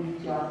 or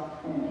maybe just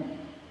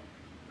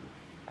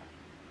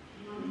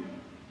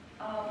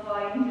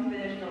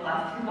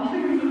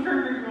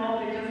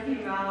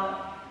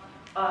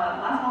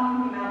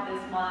volume came out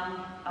this month.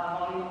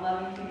 Volume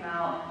 11 came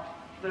out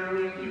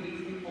literally a few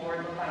weeks before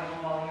the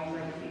final volume, so I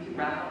just need to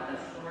wrap up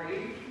this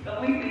story. The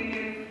only thing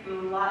is the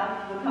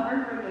cover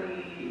for the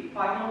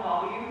final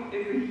volume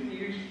is a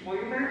huge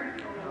spoiler.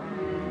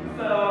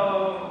 So,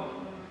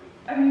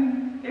 I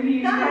mean, if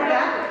you not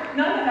in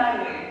a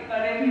bad way,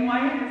 but if you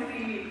wanted to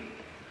see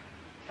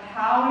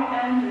how it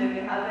ends and if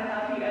it has a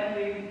happy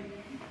ending,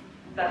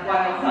 that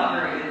final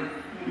cover is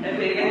a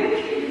big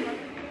ending.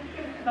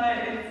 But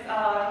it's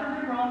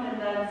Perfect World and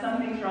then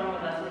Something's Wrong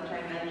With Us, which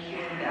I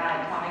mentioned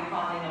at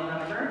Comic-Con in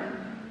November.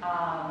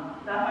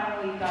 That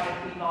finally got a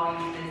 3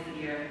 volumes this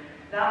year.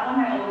 That one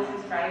I always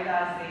describe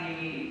as a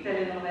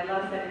telenovela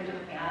set in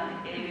Japan.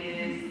 It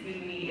is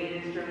steamy, it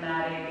is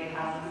dramatic, it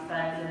has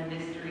suspense and a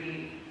mystery,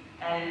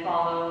 and it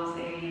follows a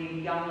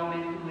young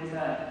woman who is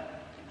a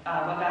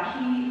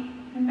wagashi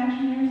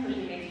confectioner, so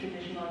she makes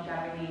traditional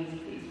Japanese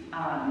sweets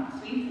and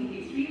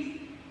pastries.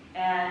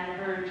 And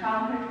her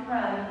childhood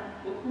friend,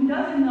 who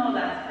doesn't know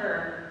that's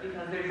her,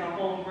 because there's a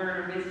whole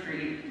murder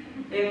mystery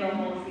in the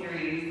whole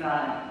series,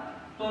 that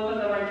both of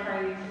them are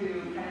trying to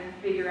kind of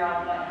figure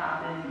out what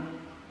happened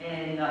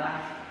in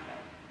that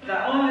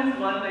one is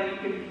one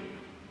that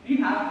you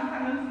have to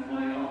kind of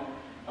spoil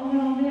a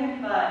little bit,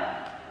 but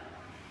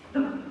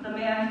the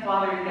man's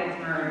father gets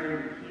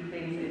murdered. He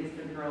thinks it's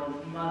the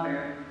girl's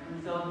mother,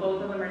 and so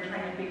both of them are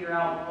trying to figure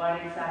out what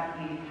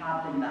exactly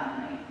happened that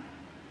night.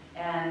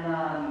 And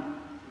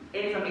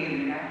it's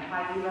amazing. I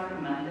highly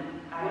recommend it.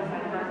 I would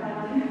highly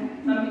recommend it.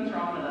 Something's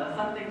Wrong With Us.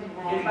 Something's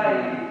wrong. It's by,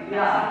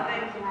 yeah.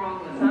 Something's wrong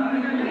with us.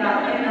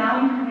 Yeah, and now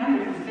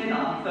there's a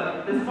spin-off, so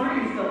the story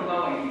is still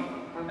going.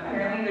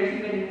 Apparently there's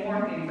even more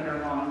things that are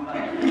wrong, but...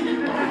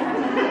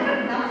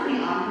 Actually,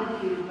 Ando,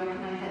 if you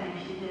recognize that name,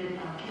 she did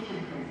Kitchen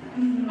Princess.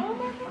 Oh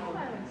my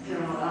God. So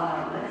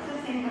let's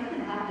just say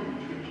something happened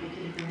between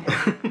Kitchen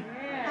Princess.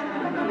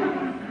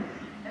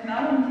 And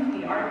not only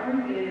the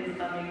artwork is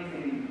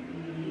amazing.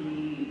 The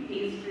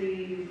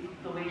pastries,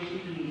 the way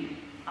she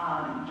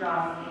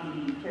draws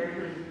the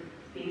characters'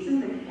 faces,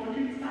 like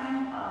portrait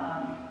style.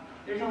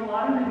 There's a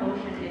lot of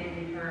emotion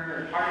in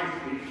her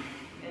artistry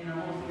in the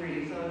whole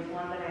series, so it's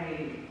one that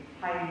I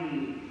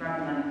highly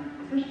recommend,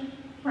 especially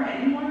for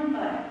anyone,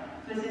 but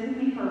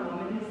specifically for a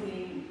woman who's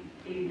seeing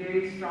a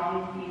very strong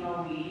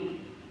female lead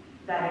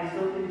that is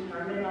so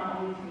determined not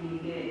only to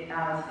make it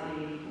as a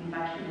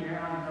confectioner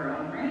on her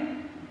own right,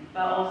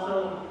 but also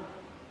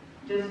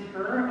just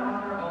her on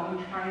her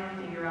own trying to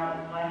figure out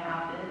what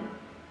happened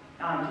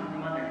to her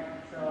mother.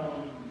 So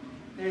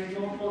there's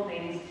multiple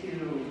things to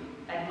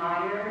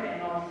admire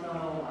and also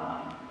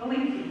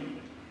relate to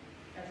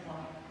as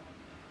well.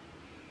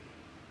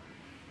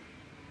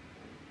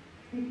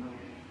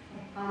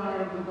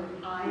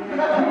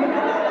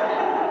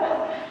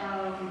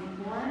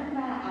 One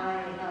that I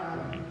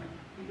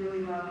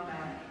really love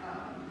that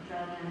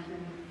Joe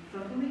mentioned,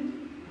 Suppli.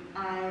 I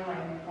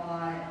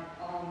bought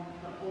all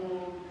the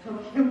old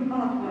Tokyo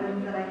Pop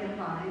ones that I could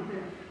find,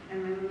 and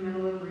I'm in the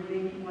middle of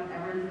reading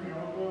whatever is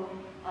available.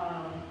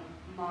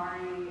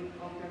 Mari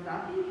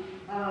Okazaki.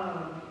 I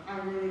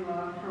really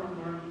love her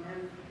work,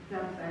 as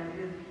Jeff said,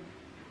 it is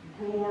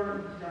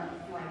gorgeous,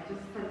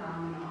 just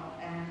phenomenal,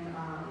 and I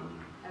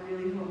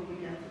really hope we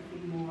get to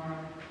see more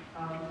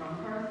from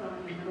her. So in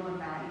the middle of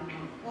that, even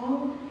though it's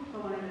old, but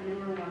one of the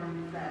newer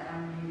ones that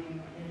I'm reading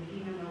is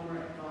Even Though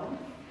We're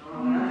Adults. So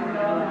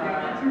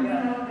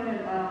good.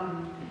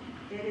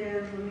 It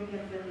is, let me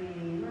get the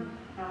name.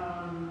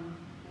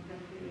 The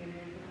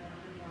creator,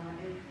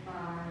 it's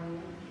by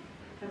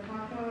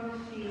Takako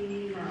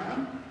Shimura.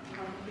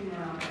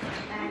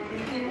 And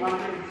it's in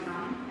Wandering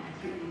Sun and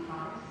Strictly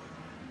Fox.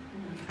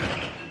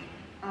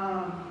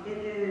 It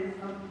is,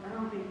 I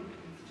don't think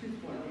it's too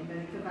spoiling, but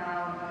it's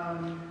about,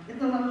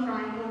 it's a love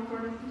triangle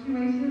sort of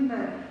situation,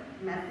 but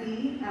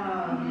messy.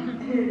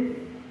 It's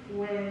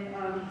with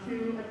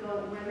 2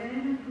 adult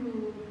women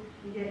who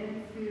get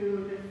into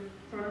this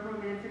sort of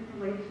romantic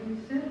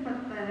relationship, but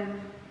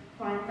then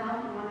finds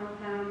out one of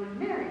them is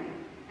married.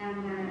 And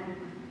then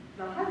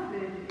the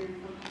husband is a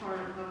part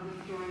of the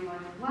storyline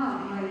as well.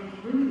 And I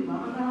really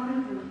love about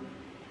this is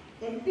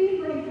it seems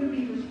like it could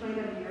be just straight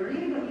up Yuri,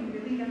 but you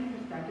really get the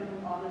perspective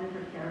of all the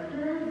different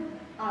characters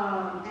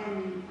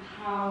and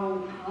how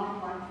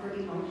complex their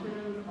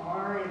emotions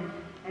are, and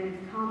it's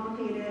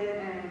complicated.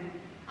 And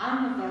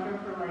I'm a sucker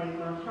for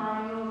love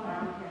triangles. I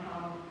don't care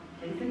how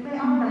basic they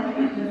are, but I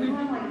think this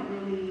one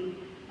really.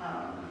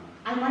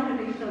 I like that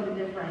they show the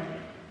different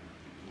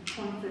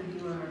points of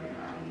view of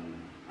everybody,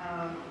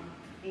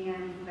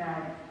 and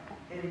that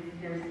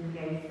there's some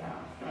gay stuff.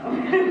 So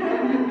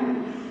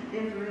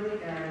it's really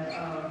good, and it's a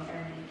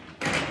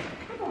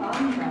lot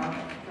of stuff.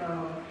 So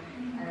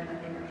I think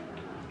that's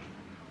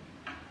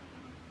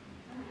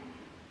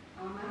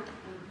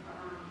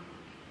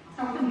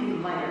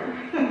Something lighter.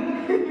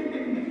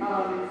 It's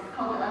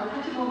called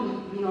Untouchable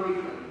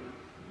Midori-kun.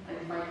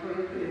 It's by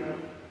Toyo.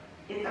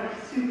 It's a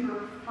super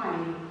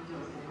funny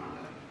Josei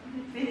manga.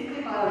 It's basically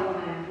about a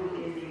woman who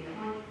is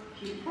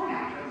she's a porn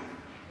actress.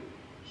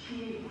 She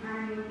had a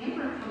new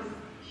neighbor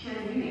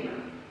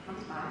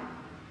comes by.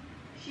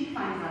 she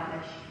finds out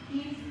that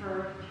he's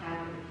her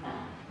childhood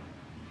friend.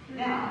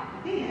 Now,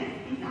 the thing is,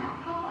 he's now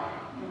a pop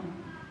idol.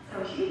 So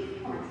she's a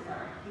porn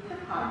star. He's a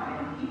pop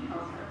idol. He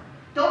tells her,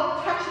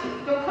 don't touch me.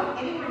 Don't come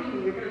anywhere near me.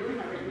 You're going to lose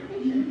my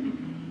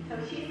reputation. So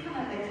she's kind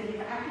of like, so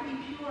I have to be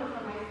pure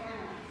for my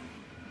fans.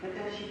 But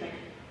then she's like,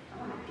 I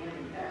want to get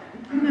in there.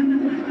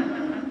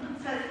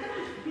 So it's kind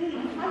of really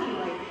funny,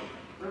 like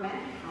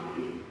romantic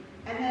comedy.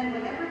 And then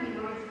whenever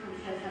Midori-kun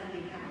says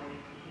something kind of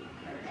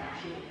like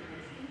action,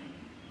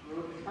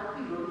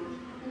 sparkly roses.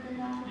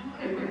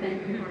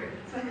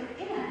 So at the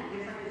end,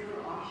 there's like this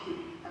little offshoot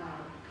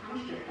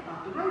comic strip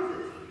about the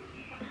roses.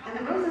 And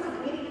the roses are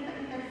waiting in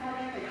their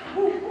side, like,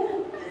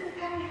 ooh, this is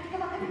happening,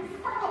 come on, and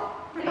sparkle.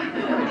 And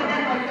then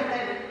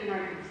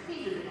like,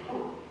 sneezes and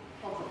falls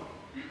off.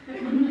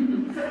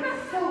 So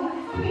it's so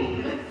funny,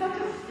 it's such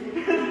a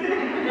stupid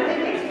it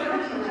makes fun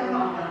of shoujo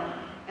manga.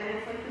 And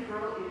it's like the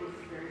girl is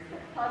very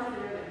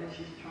positive, and then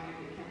she's trying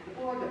to tempt the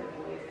boy, but the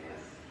boy is kind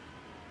of,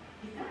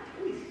 he's not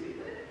really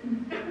stupid,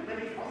 but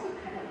he's also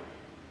kind of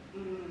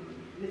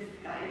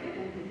misguided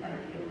in his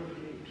idea of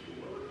being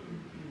pure.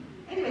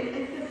 Anyways,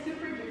 it's a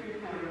super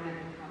different kind of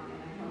romantic comedy,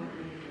 and I found it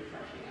really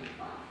refreshing and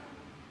fun.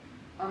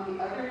 The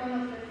other one I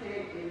was going to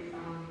say is,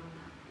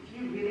 if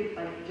you really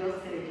like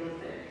Josei,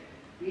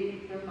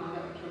 read the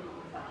manga Untouchable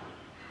Midori-kun.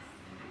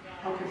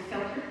 Helter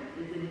Skelter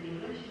is in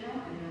English now,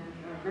 and then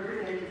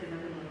River's Edge is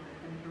another one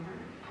that's from her.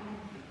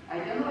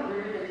 I don't know what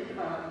River's Edge is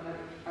about, but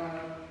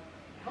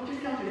Helter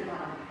Skelter is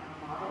about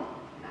a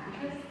model, an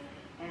actress,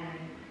 and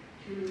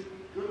to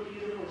look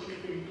beautiful,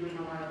 she's been doing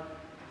a lot of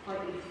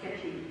slightly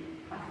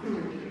sketchy plastic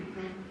surgery.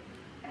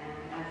 And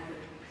as the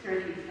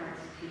surgery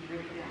starts to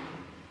break down,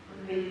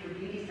 maybe her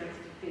beauty starts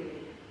to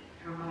fade,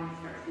 her mind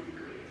starts to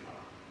degrade as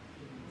well.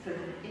 So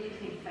it's an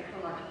interesting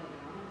psychological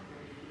drama, it's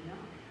very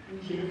female.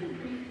 She does some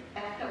pretty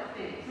effed up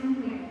things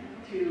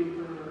to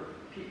her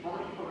all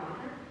the people around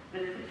her,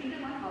 but it's completely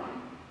my hobby.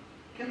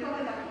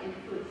 Kyoko got to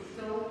influence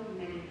so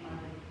many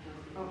other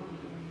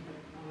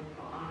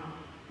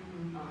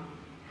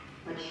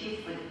but she's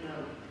like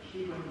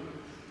she's one of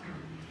those.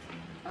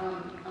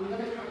 I'm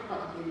going to talk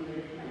about the movie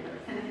later tonight,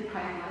 but Tennessee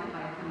Pipeline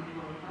by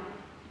 2025.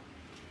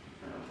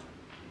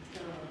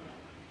 So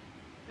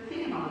the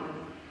thing about it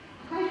is,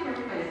 Pipeline is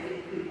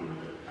basically one of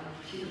the,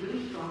 she's a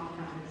really strong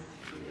feminist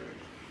leader.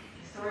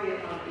 It's a story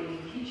about a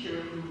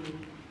teacher who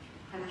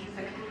has two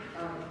sexual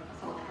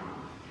assault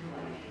trauma in her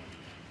life.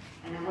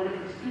 And then one of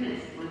her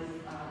students was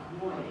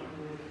Roy,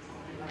 who was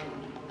assaulted by a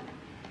woman.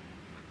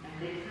 And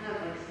they kind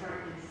of like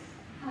start this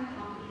kind of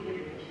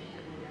complicated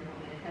relationship with their own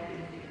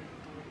antagonistic and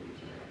supportive to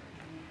each other.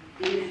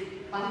 It is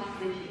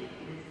unflinching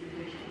in its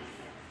depiction of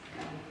sex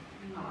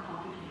and how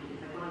complicated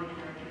it is. Like one of the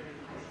characters in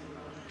the high school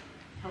girls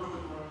tells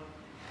the boy,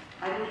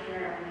 I don't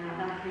care, I mean, I'm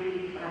not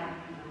pretty, but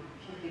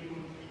she has big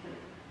boobs, but,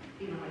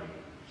 like,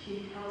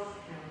 she tells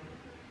him,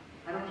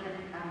 I don't care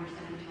if I'm your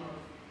second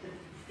choice,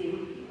 just stay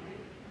with me,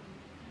 right?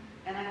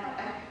 And I thought,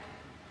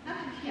 not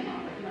to him,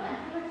 but, I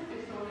feel like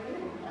it's so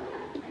relatable.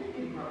 I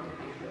didn't grow up in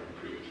high school as a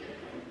pretty kid,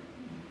 right?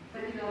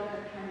 But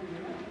that kind of,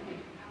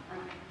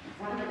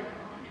 what am I going to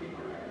talk to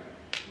her?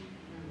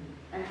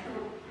 And so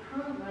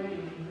her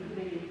writing really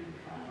made me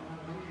confront a lot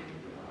of my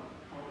things about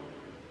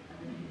Hollywood as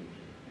a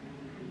teenager.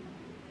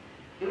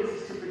 It was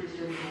a super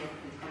disturbing book.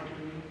 It's hard to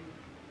read,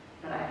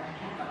 but I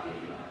can't stop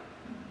thinking about it.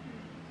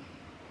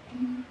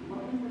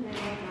 What was the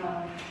name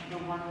of the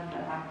one with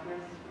the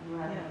actress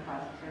who had the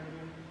plastic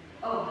surgery?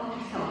 Oh,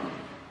 Helter Skelter.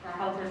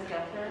 Helter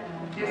Skelter?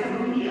 There's a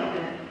movie of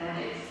it, and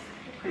it's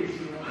pretty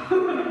surreal.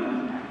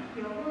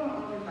 The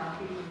overall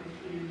Ozaki was a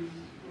huge,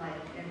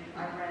 if I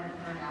read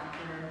her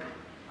after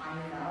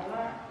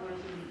Aizawa,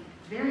 which is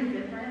very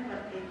different,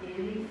 but it gave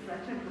me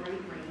such a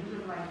great range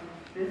of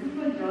this is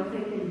what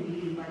Josei can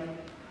be.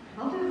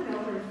 Helter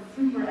Skelter is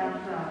super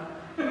effed up.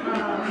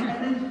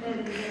 And then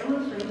the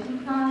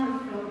illustration style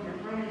is so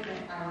different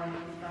that I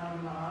just fell in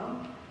love.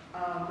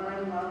 But I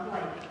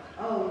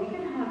love we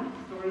can have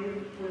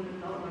stories with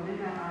adult women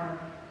that are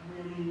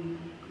really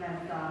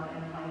messed up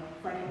and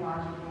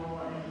psychological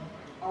and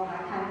all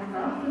that kind of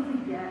stuff. So to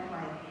get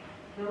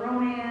the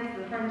romance,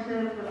 the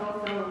friendships, but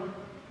also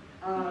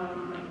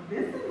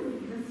this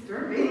is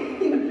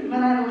disturbing, but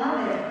I love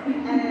it.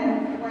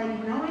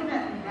 And knowing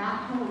that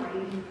whole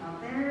range is out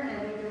there, I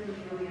think this is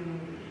really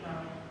amazing. So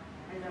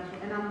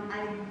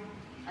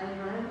I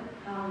read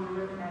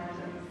River's Edge of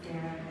the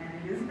Scan, and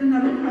it is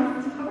another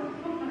process.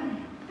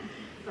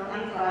 So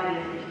I'm sorry.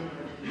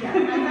 Yeah,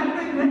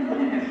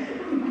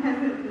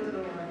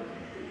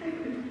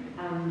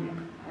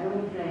 I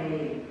would say,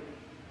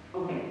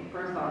 okay,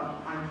 first off,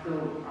 I'm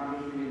still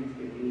obviously in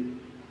Suppli.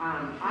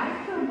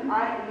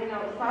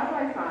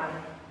 Sazae-san,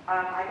 I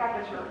got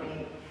the shirt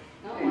made.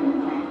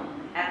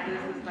 And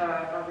this is the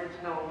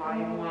original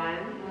volume 1,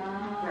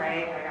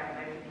 right? I got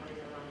the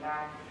 1947 on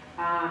that.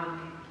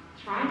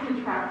 Trying to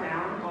track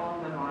down all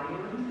of the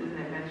volumes is an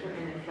adventure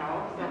in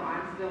itself, so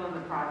I'm still in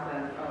the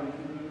process of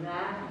doing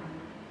that.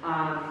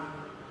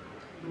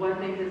 One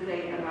thing to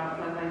say about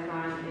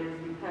Sazae-san is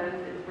because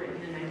it's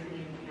written in it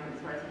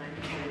starts in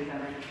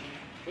 1947,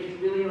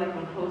 It's really like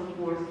a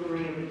post-war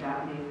story of a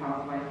Japanese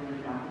housewife and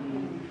a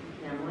Japanese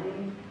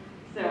family.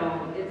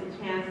 So it's a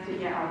chance to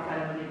get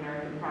outside of the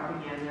American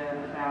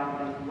propaganda about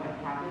like what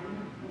happened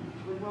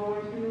with World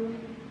War II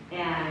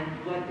and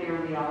what their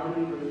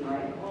reality was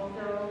like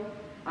also.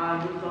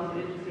 Which is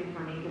also interesting for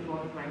me because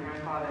both of my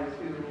grandfathers,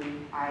 who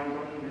I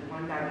don't even,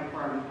 one died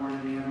before I was born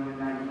and the other one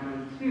died when I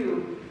was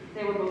 2,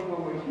 they were both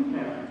World War II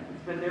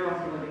veterans, but they're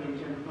also living in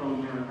Jim Crow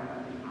America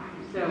at the time.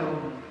 So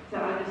to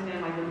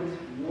understand like what this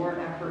war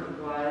effort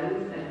was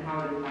and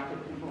how it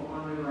affected people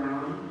on the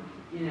ground,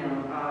 you know,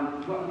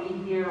 what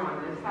we hear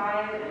on this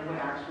side and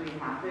what actually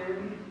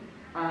happened.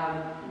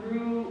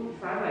 Through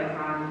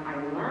Sazae-san, I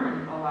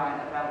learned a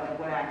lot about like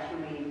what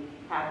actually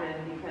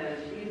happened because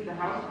she's the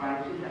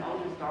housewife, she's the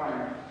eldest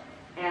daughter,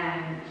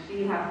 and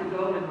she has to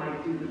go and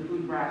like do the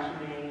food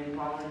rationing and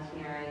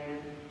volunteering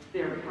and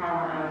their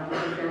power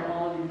outages, there are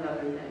all these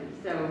other things.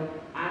 So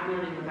I'm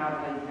learning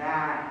about like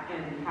that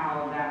and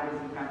how that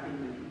was affecting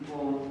the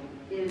people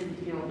in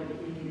the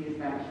communities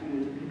that she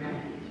was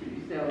connected to.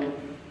 So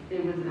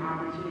it was an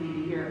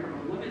opportunity to hear from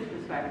a woman's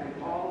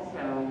perspective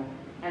also.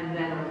 And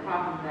then on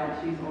top of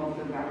that, she's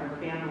also got her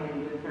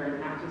family with her,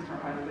 not just her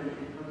husband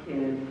and her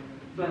kids,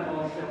 but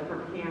also her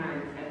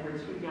parents and her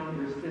 2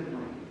 younger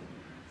siblings.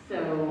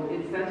 So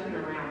it's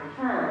centered around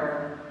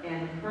her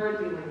and her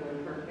dealing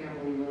with her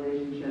family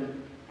relationship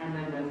and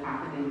then what's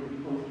happening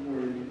in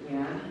post-war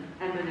Japan.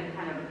 And then it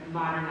kind of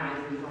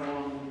modernizes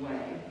along the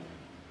way.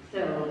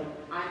 So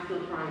I'm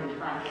still trying to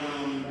track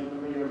down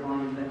the later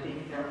volumes. I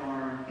think there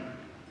are,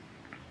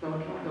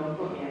 don't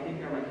quote me, I think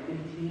there are like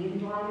 15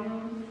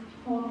 volumes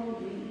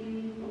total,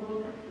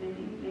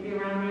 maybe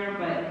around there,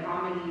 but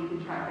how many you can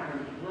track down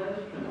in English?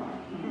 Good luck.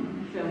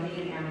 So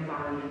me and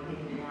Amazon have been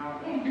taking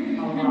out a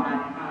lot.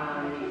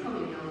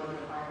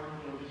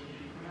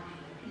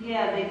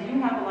 Yeah, they do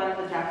have a lot of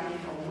the Japanese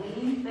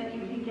only that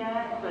you can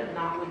get, but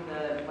not with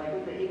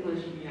the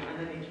English, you know, and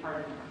then they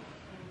charge them.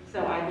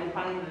 So I've been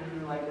finding them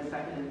through like the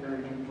 2nd and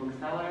 3rd hand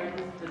booksellers,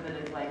 but then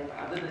it's like,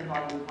 other than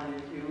volumes 1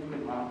 and 2,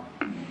 good luck.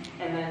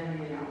 And then,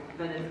 you know,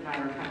 then it's a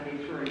matter of trying to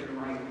make sure it's the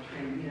right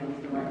train, you know,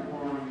 it's the right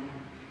form.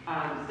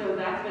 So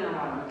that's been a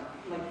lot of,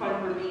 like,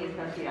 fun for me,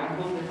 especially. I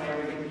hope if I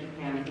ever get to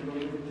Japan to go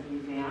visit the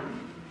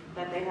museum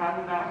that they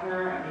have about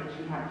her. I mean,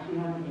 she has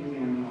a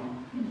museum though.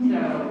 So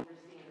we're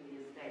seeing the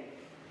estate.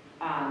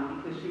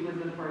 Because she was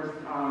the first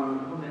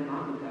woman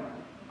mangaka,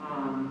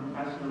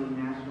 professionally,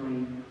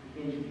 nationally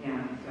in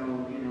Japan. So,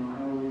 you know,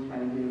 I always try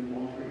to do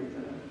all trades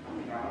to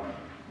find out.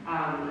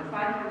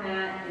 Aside from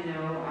that, you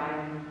know,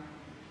 I'm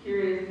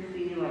curious to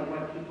see like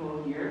what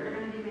people here are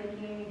going to be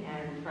making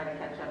and try to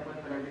catch up with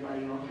what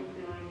everybody else is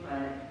doing.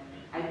 But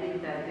I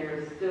think that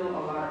there's still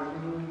a lot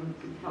of room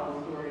to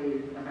tell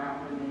stories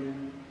about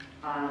women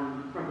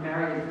from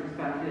various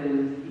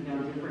perspectives, you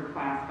know, different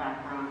class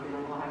backgrounds. They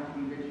don't all have to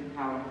be rich and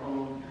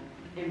powerful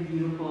and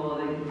beautiful.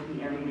 They can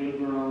be everyday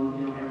girls,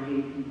 you know,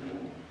 everyday people.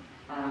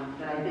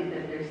 But I think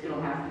that there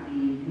still has to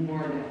be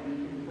more that we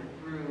can put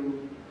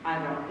through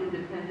either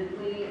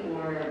independently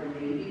or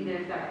maybe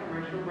there's that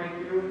commercial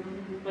breakthrough.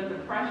 But the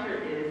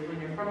pressure is when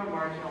you're from a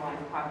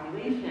marginalized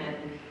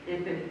population,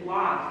 if it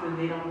flops, then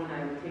they don't want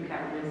to take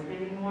that risk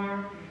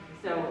anymore.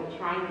 So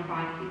trying to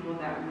find people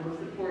that will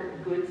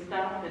support good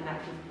stuff and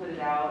not just put it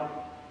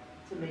out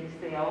to make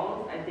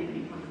sales, I think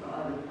becomes the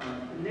other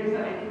part. And I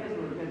think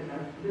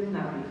there's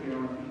enough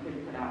material that you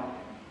could put out.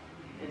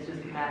 It's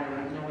just a matter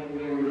of knowing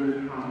where it is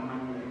and how to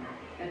find it.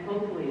 And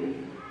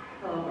hopefully,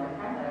 Hello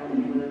Barkata will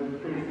be one of the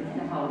places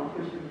to help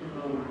push it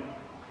forward.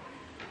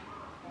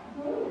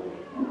 Absolutely.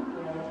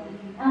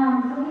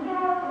 So we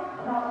have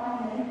about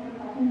 5 minutes for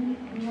questions.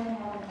 Anyone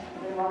have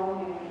another while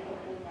we're going to put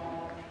this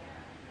out?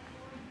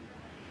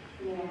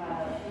 We have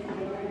a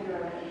manager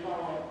or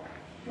control.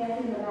 Yes,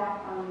 in the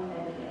back on the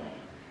edge there.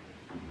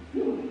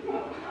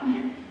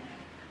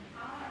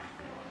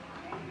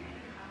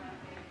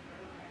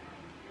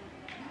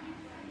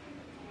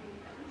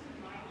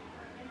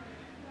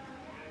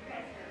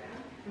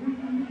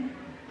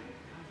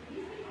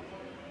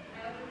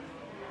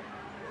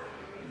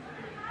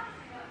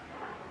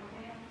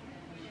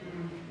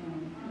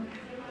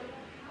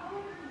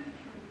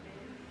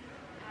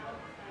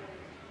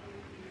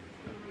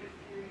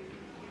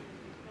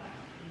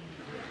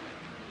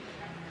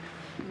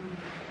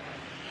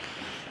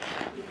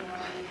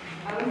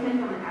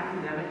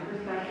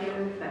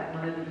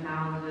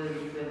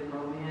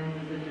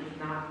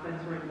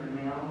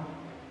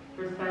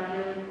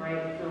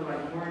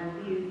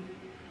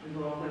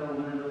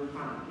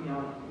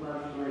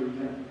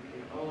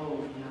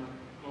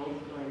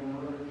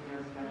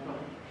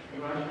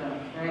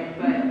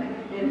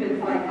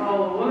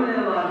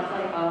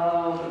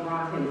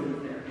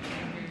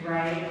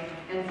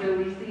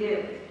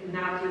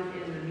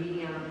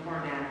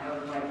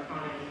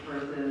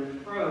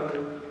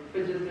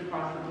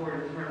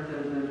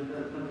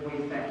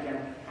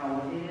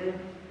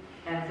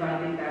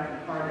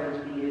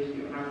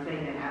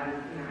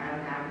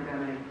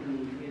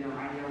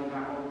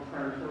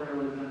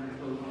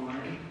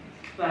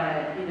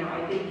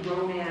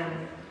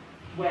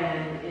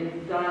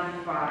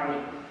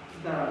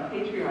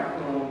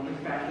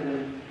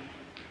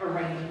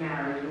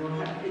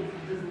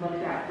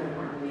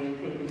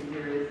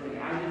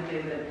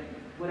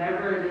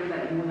 whatever it is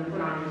that you want to put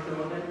on your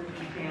syllabus,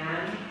 you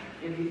can.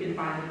 If you can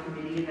find a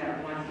committee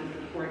that wants to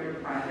support your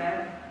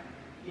project,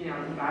 you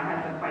know, because I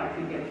had to fight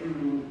to get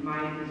through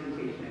my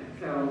dissertation.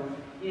 So,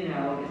 you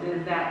know,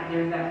 there's that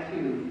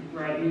too,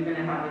 right? You're going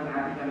to have those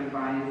academic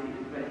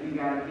biases, but you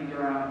got to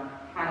figure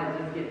out how to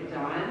just get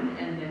done,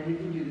 and then you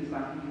can do the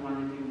stuff you want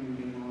to do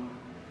moving on.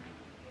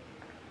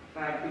 So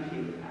I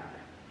appreciate that.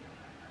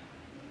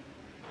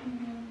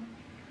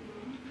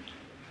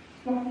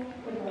 Yes,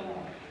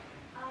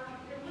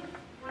 It was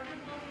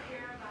wonderful to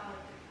hear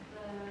about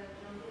the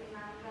Josei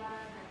MANGA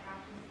that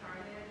Captain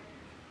started.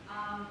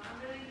 I'm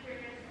really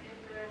curious if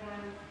there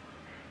was,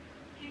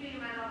 keeping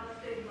in mind all the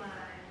stigma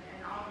and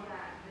all of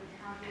that, this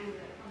taboo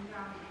that comes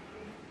around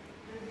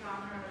this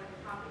genre, the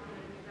topic that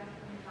is discussed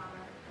in the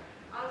genre.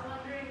 I was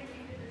wondering if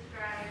you could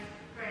describe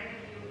for any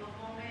of you a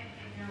moment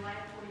in your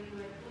life where you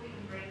would fully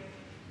embrace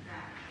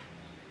that.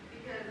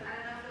 Because I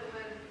don't know if it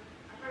was,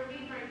 for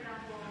me, for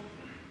example,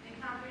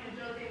 encountering a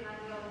Josei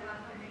MANGA was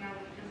not something I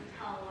would just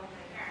tell like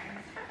my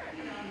parents,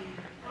 you know,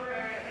 or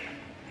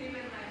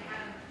even my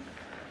friends.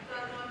 So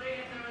I was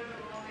wondering if there was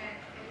a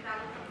moment, if that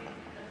was something,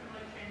 a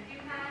similar experience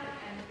you had,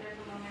 and if there's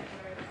a moment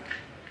where,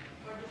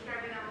 or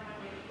describing that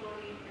moment where you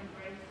fully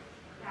embrace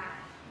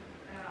that,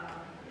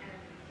 and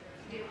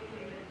be able to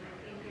even like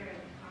be here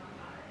and talk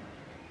about it.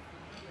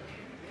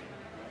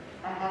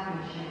 I have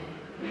no shame.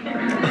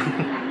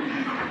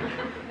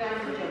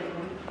 That's a joke.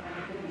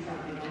 I'm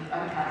 50-something.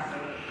 I'm past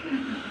it.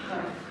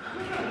 Sorry.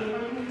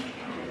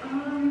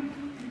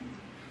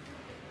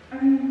 I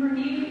mean, for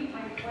me,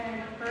 like when I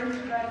first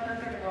read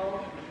Perfect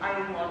World, I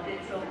loved it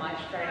so much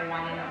that I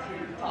wanted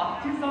to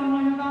talk to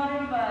someone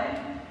about it, but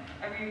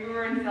I mean, we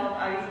were in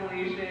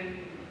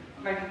self-isolation.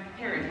 My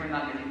parents were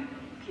not going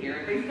to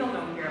care. They still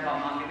don't care about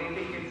manga. They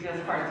think it's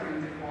just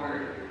cartoons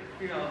for,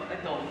 you know,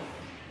 adults.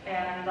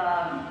 And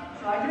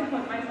so I just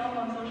put myself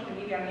on social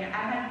media. I mean,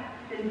 I had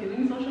been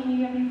doing social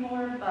media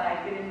before, but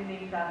I didn't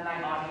think that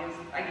my audience,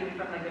 I came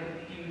from like a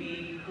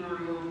beauty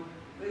guru,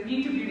 the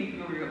YouTube beauty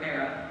guru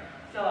era.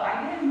 So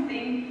I didn't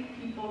think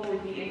people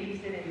would be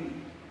interested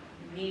in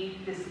me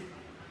just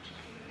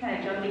kind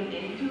of jumping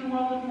into the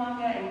world of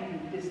manga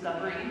and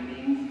discovering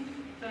things.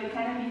 So it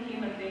kind of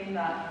became a thing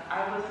that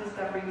I was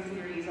discovering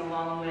series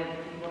along with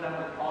people that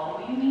were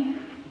following me.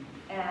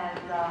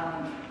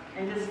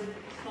 And just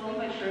slowly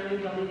but surely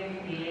building a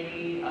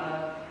community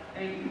of, I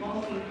mean,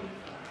 mostly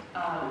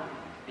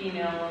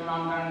female,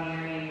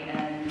 non-binary,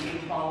 and gay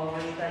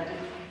followers that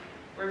just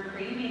were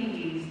craving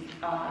these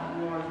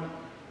more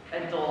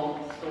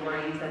adult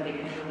stories that they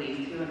can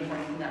relate to and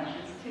form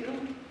connections to.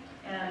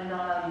 And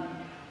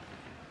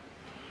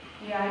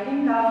yeah, I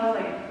think that was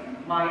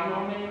like my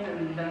moment,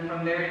 and then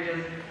from there it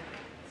just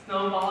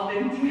snowballed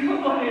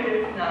into what it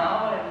is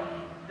now.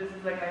 And this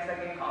is like my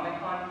second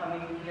Comic-Con,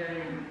 coming here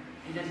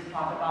and just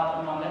talk about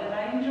the manga that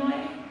I enjoy.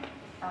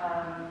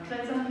 So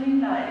it's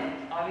something that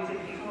obviously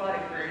takes a lot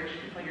of courage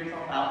to put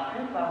yourself out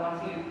there, but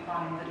once you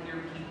find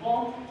your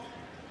people,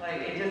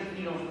 like it just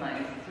feels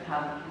nice to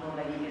have people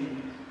that you can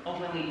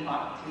openly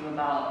talk to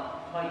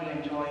about what you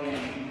enjoy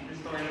and the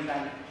stories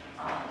that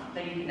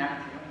you connect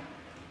to.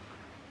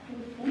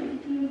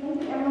 Thank you. Thank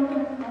you everyone for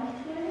the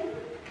questions.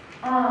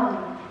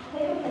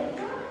 Take a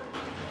picture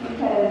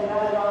because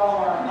that is all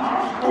our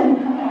maps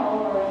and all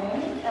of our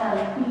news.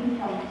 Please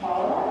come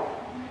follow us.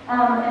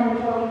 And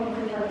before we can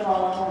first of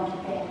all, I want to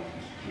thank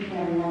each and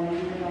every one of you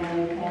for joining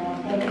this panel.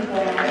 Thank you so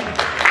much.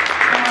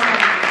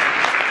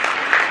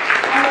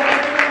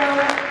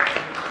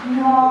 You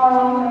all are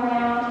welcome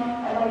around.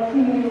 I'd like to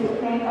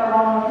thank our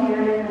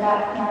volunteers in the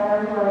back counter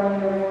who are in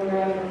the room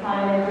during the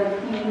time and for the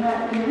team.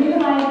 The reason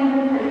why I do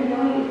this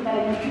particularly is that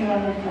you can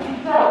understand.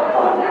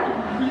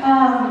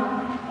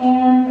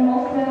 And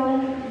also,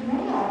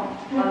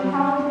 yeah,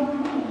 how is it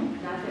going?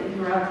 Not to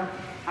interrupt,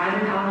 I'm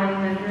in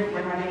Outline 100.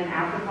 We're having an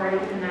after party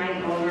tonight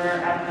over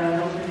at the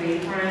Hilton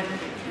Bayfront.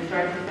 It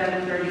starts at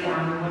 7:30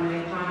 on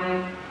limited time.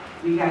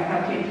 We got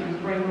cupcakes and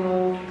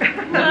sprinkles. We'll be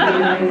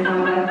doing some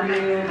of that for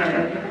you. But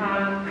if you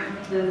come,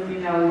 just, you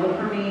know, look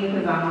for me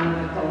because I'm one of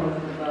the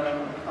co-hosts of the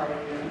party.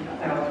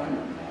 So,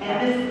 And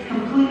this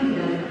completely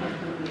doesn't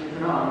conflict with this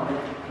at all. But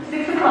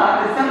 6 o'clock,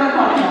 it's 7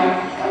 o'clock tonight.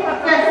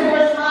 Guys,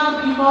 more smile,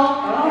 people.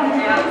 oh,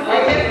 yeah. I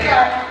just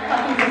got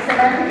copies of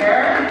Sarah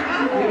here,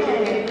 which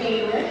is in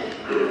English.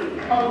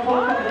 It's called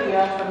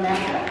Portfolio from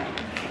MANGA.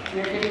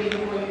 You're going to be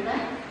doing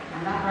that.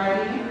 I'm not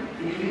writing it.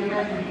 You're doing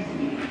that for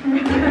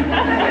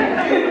me.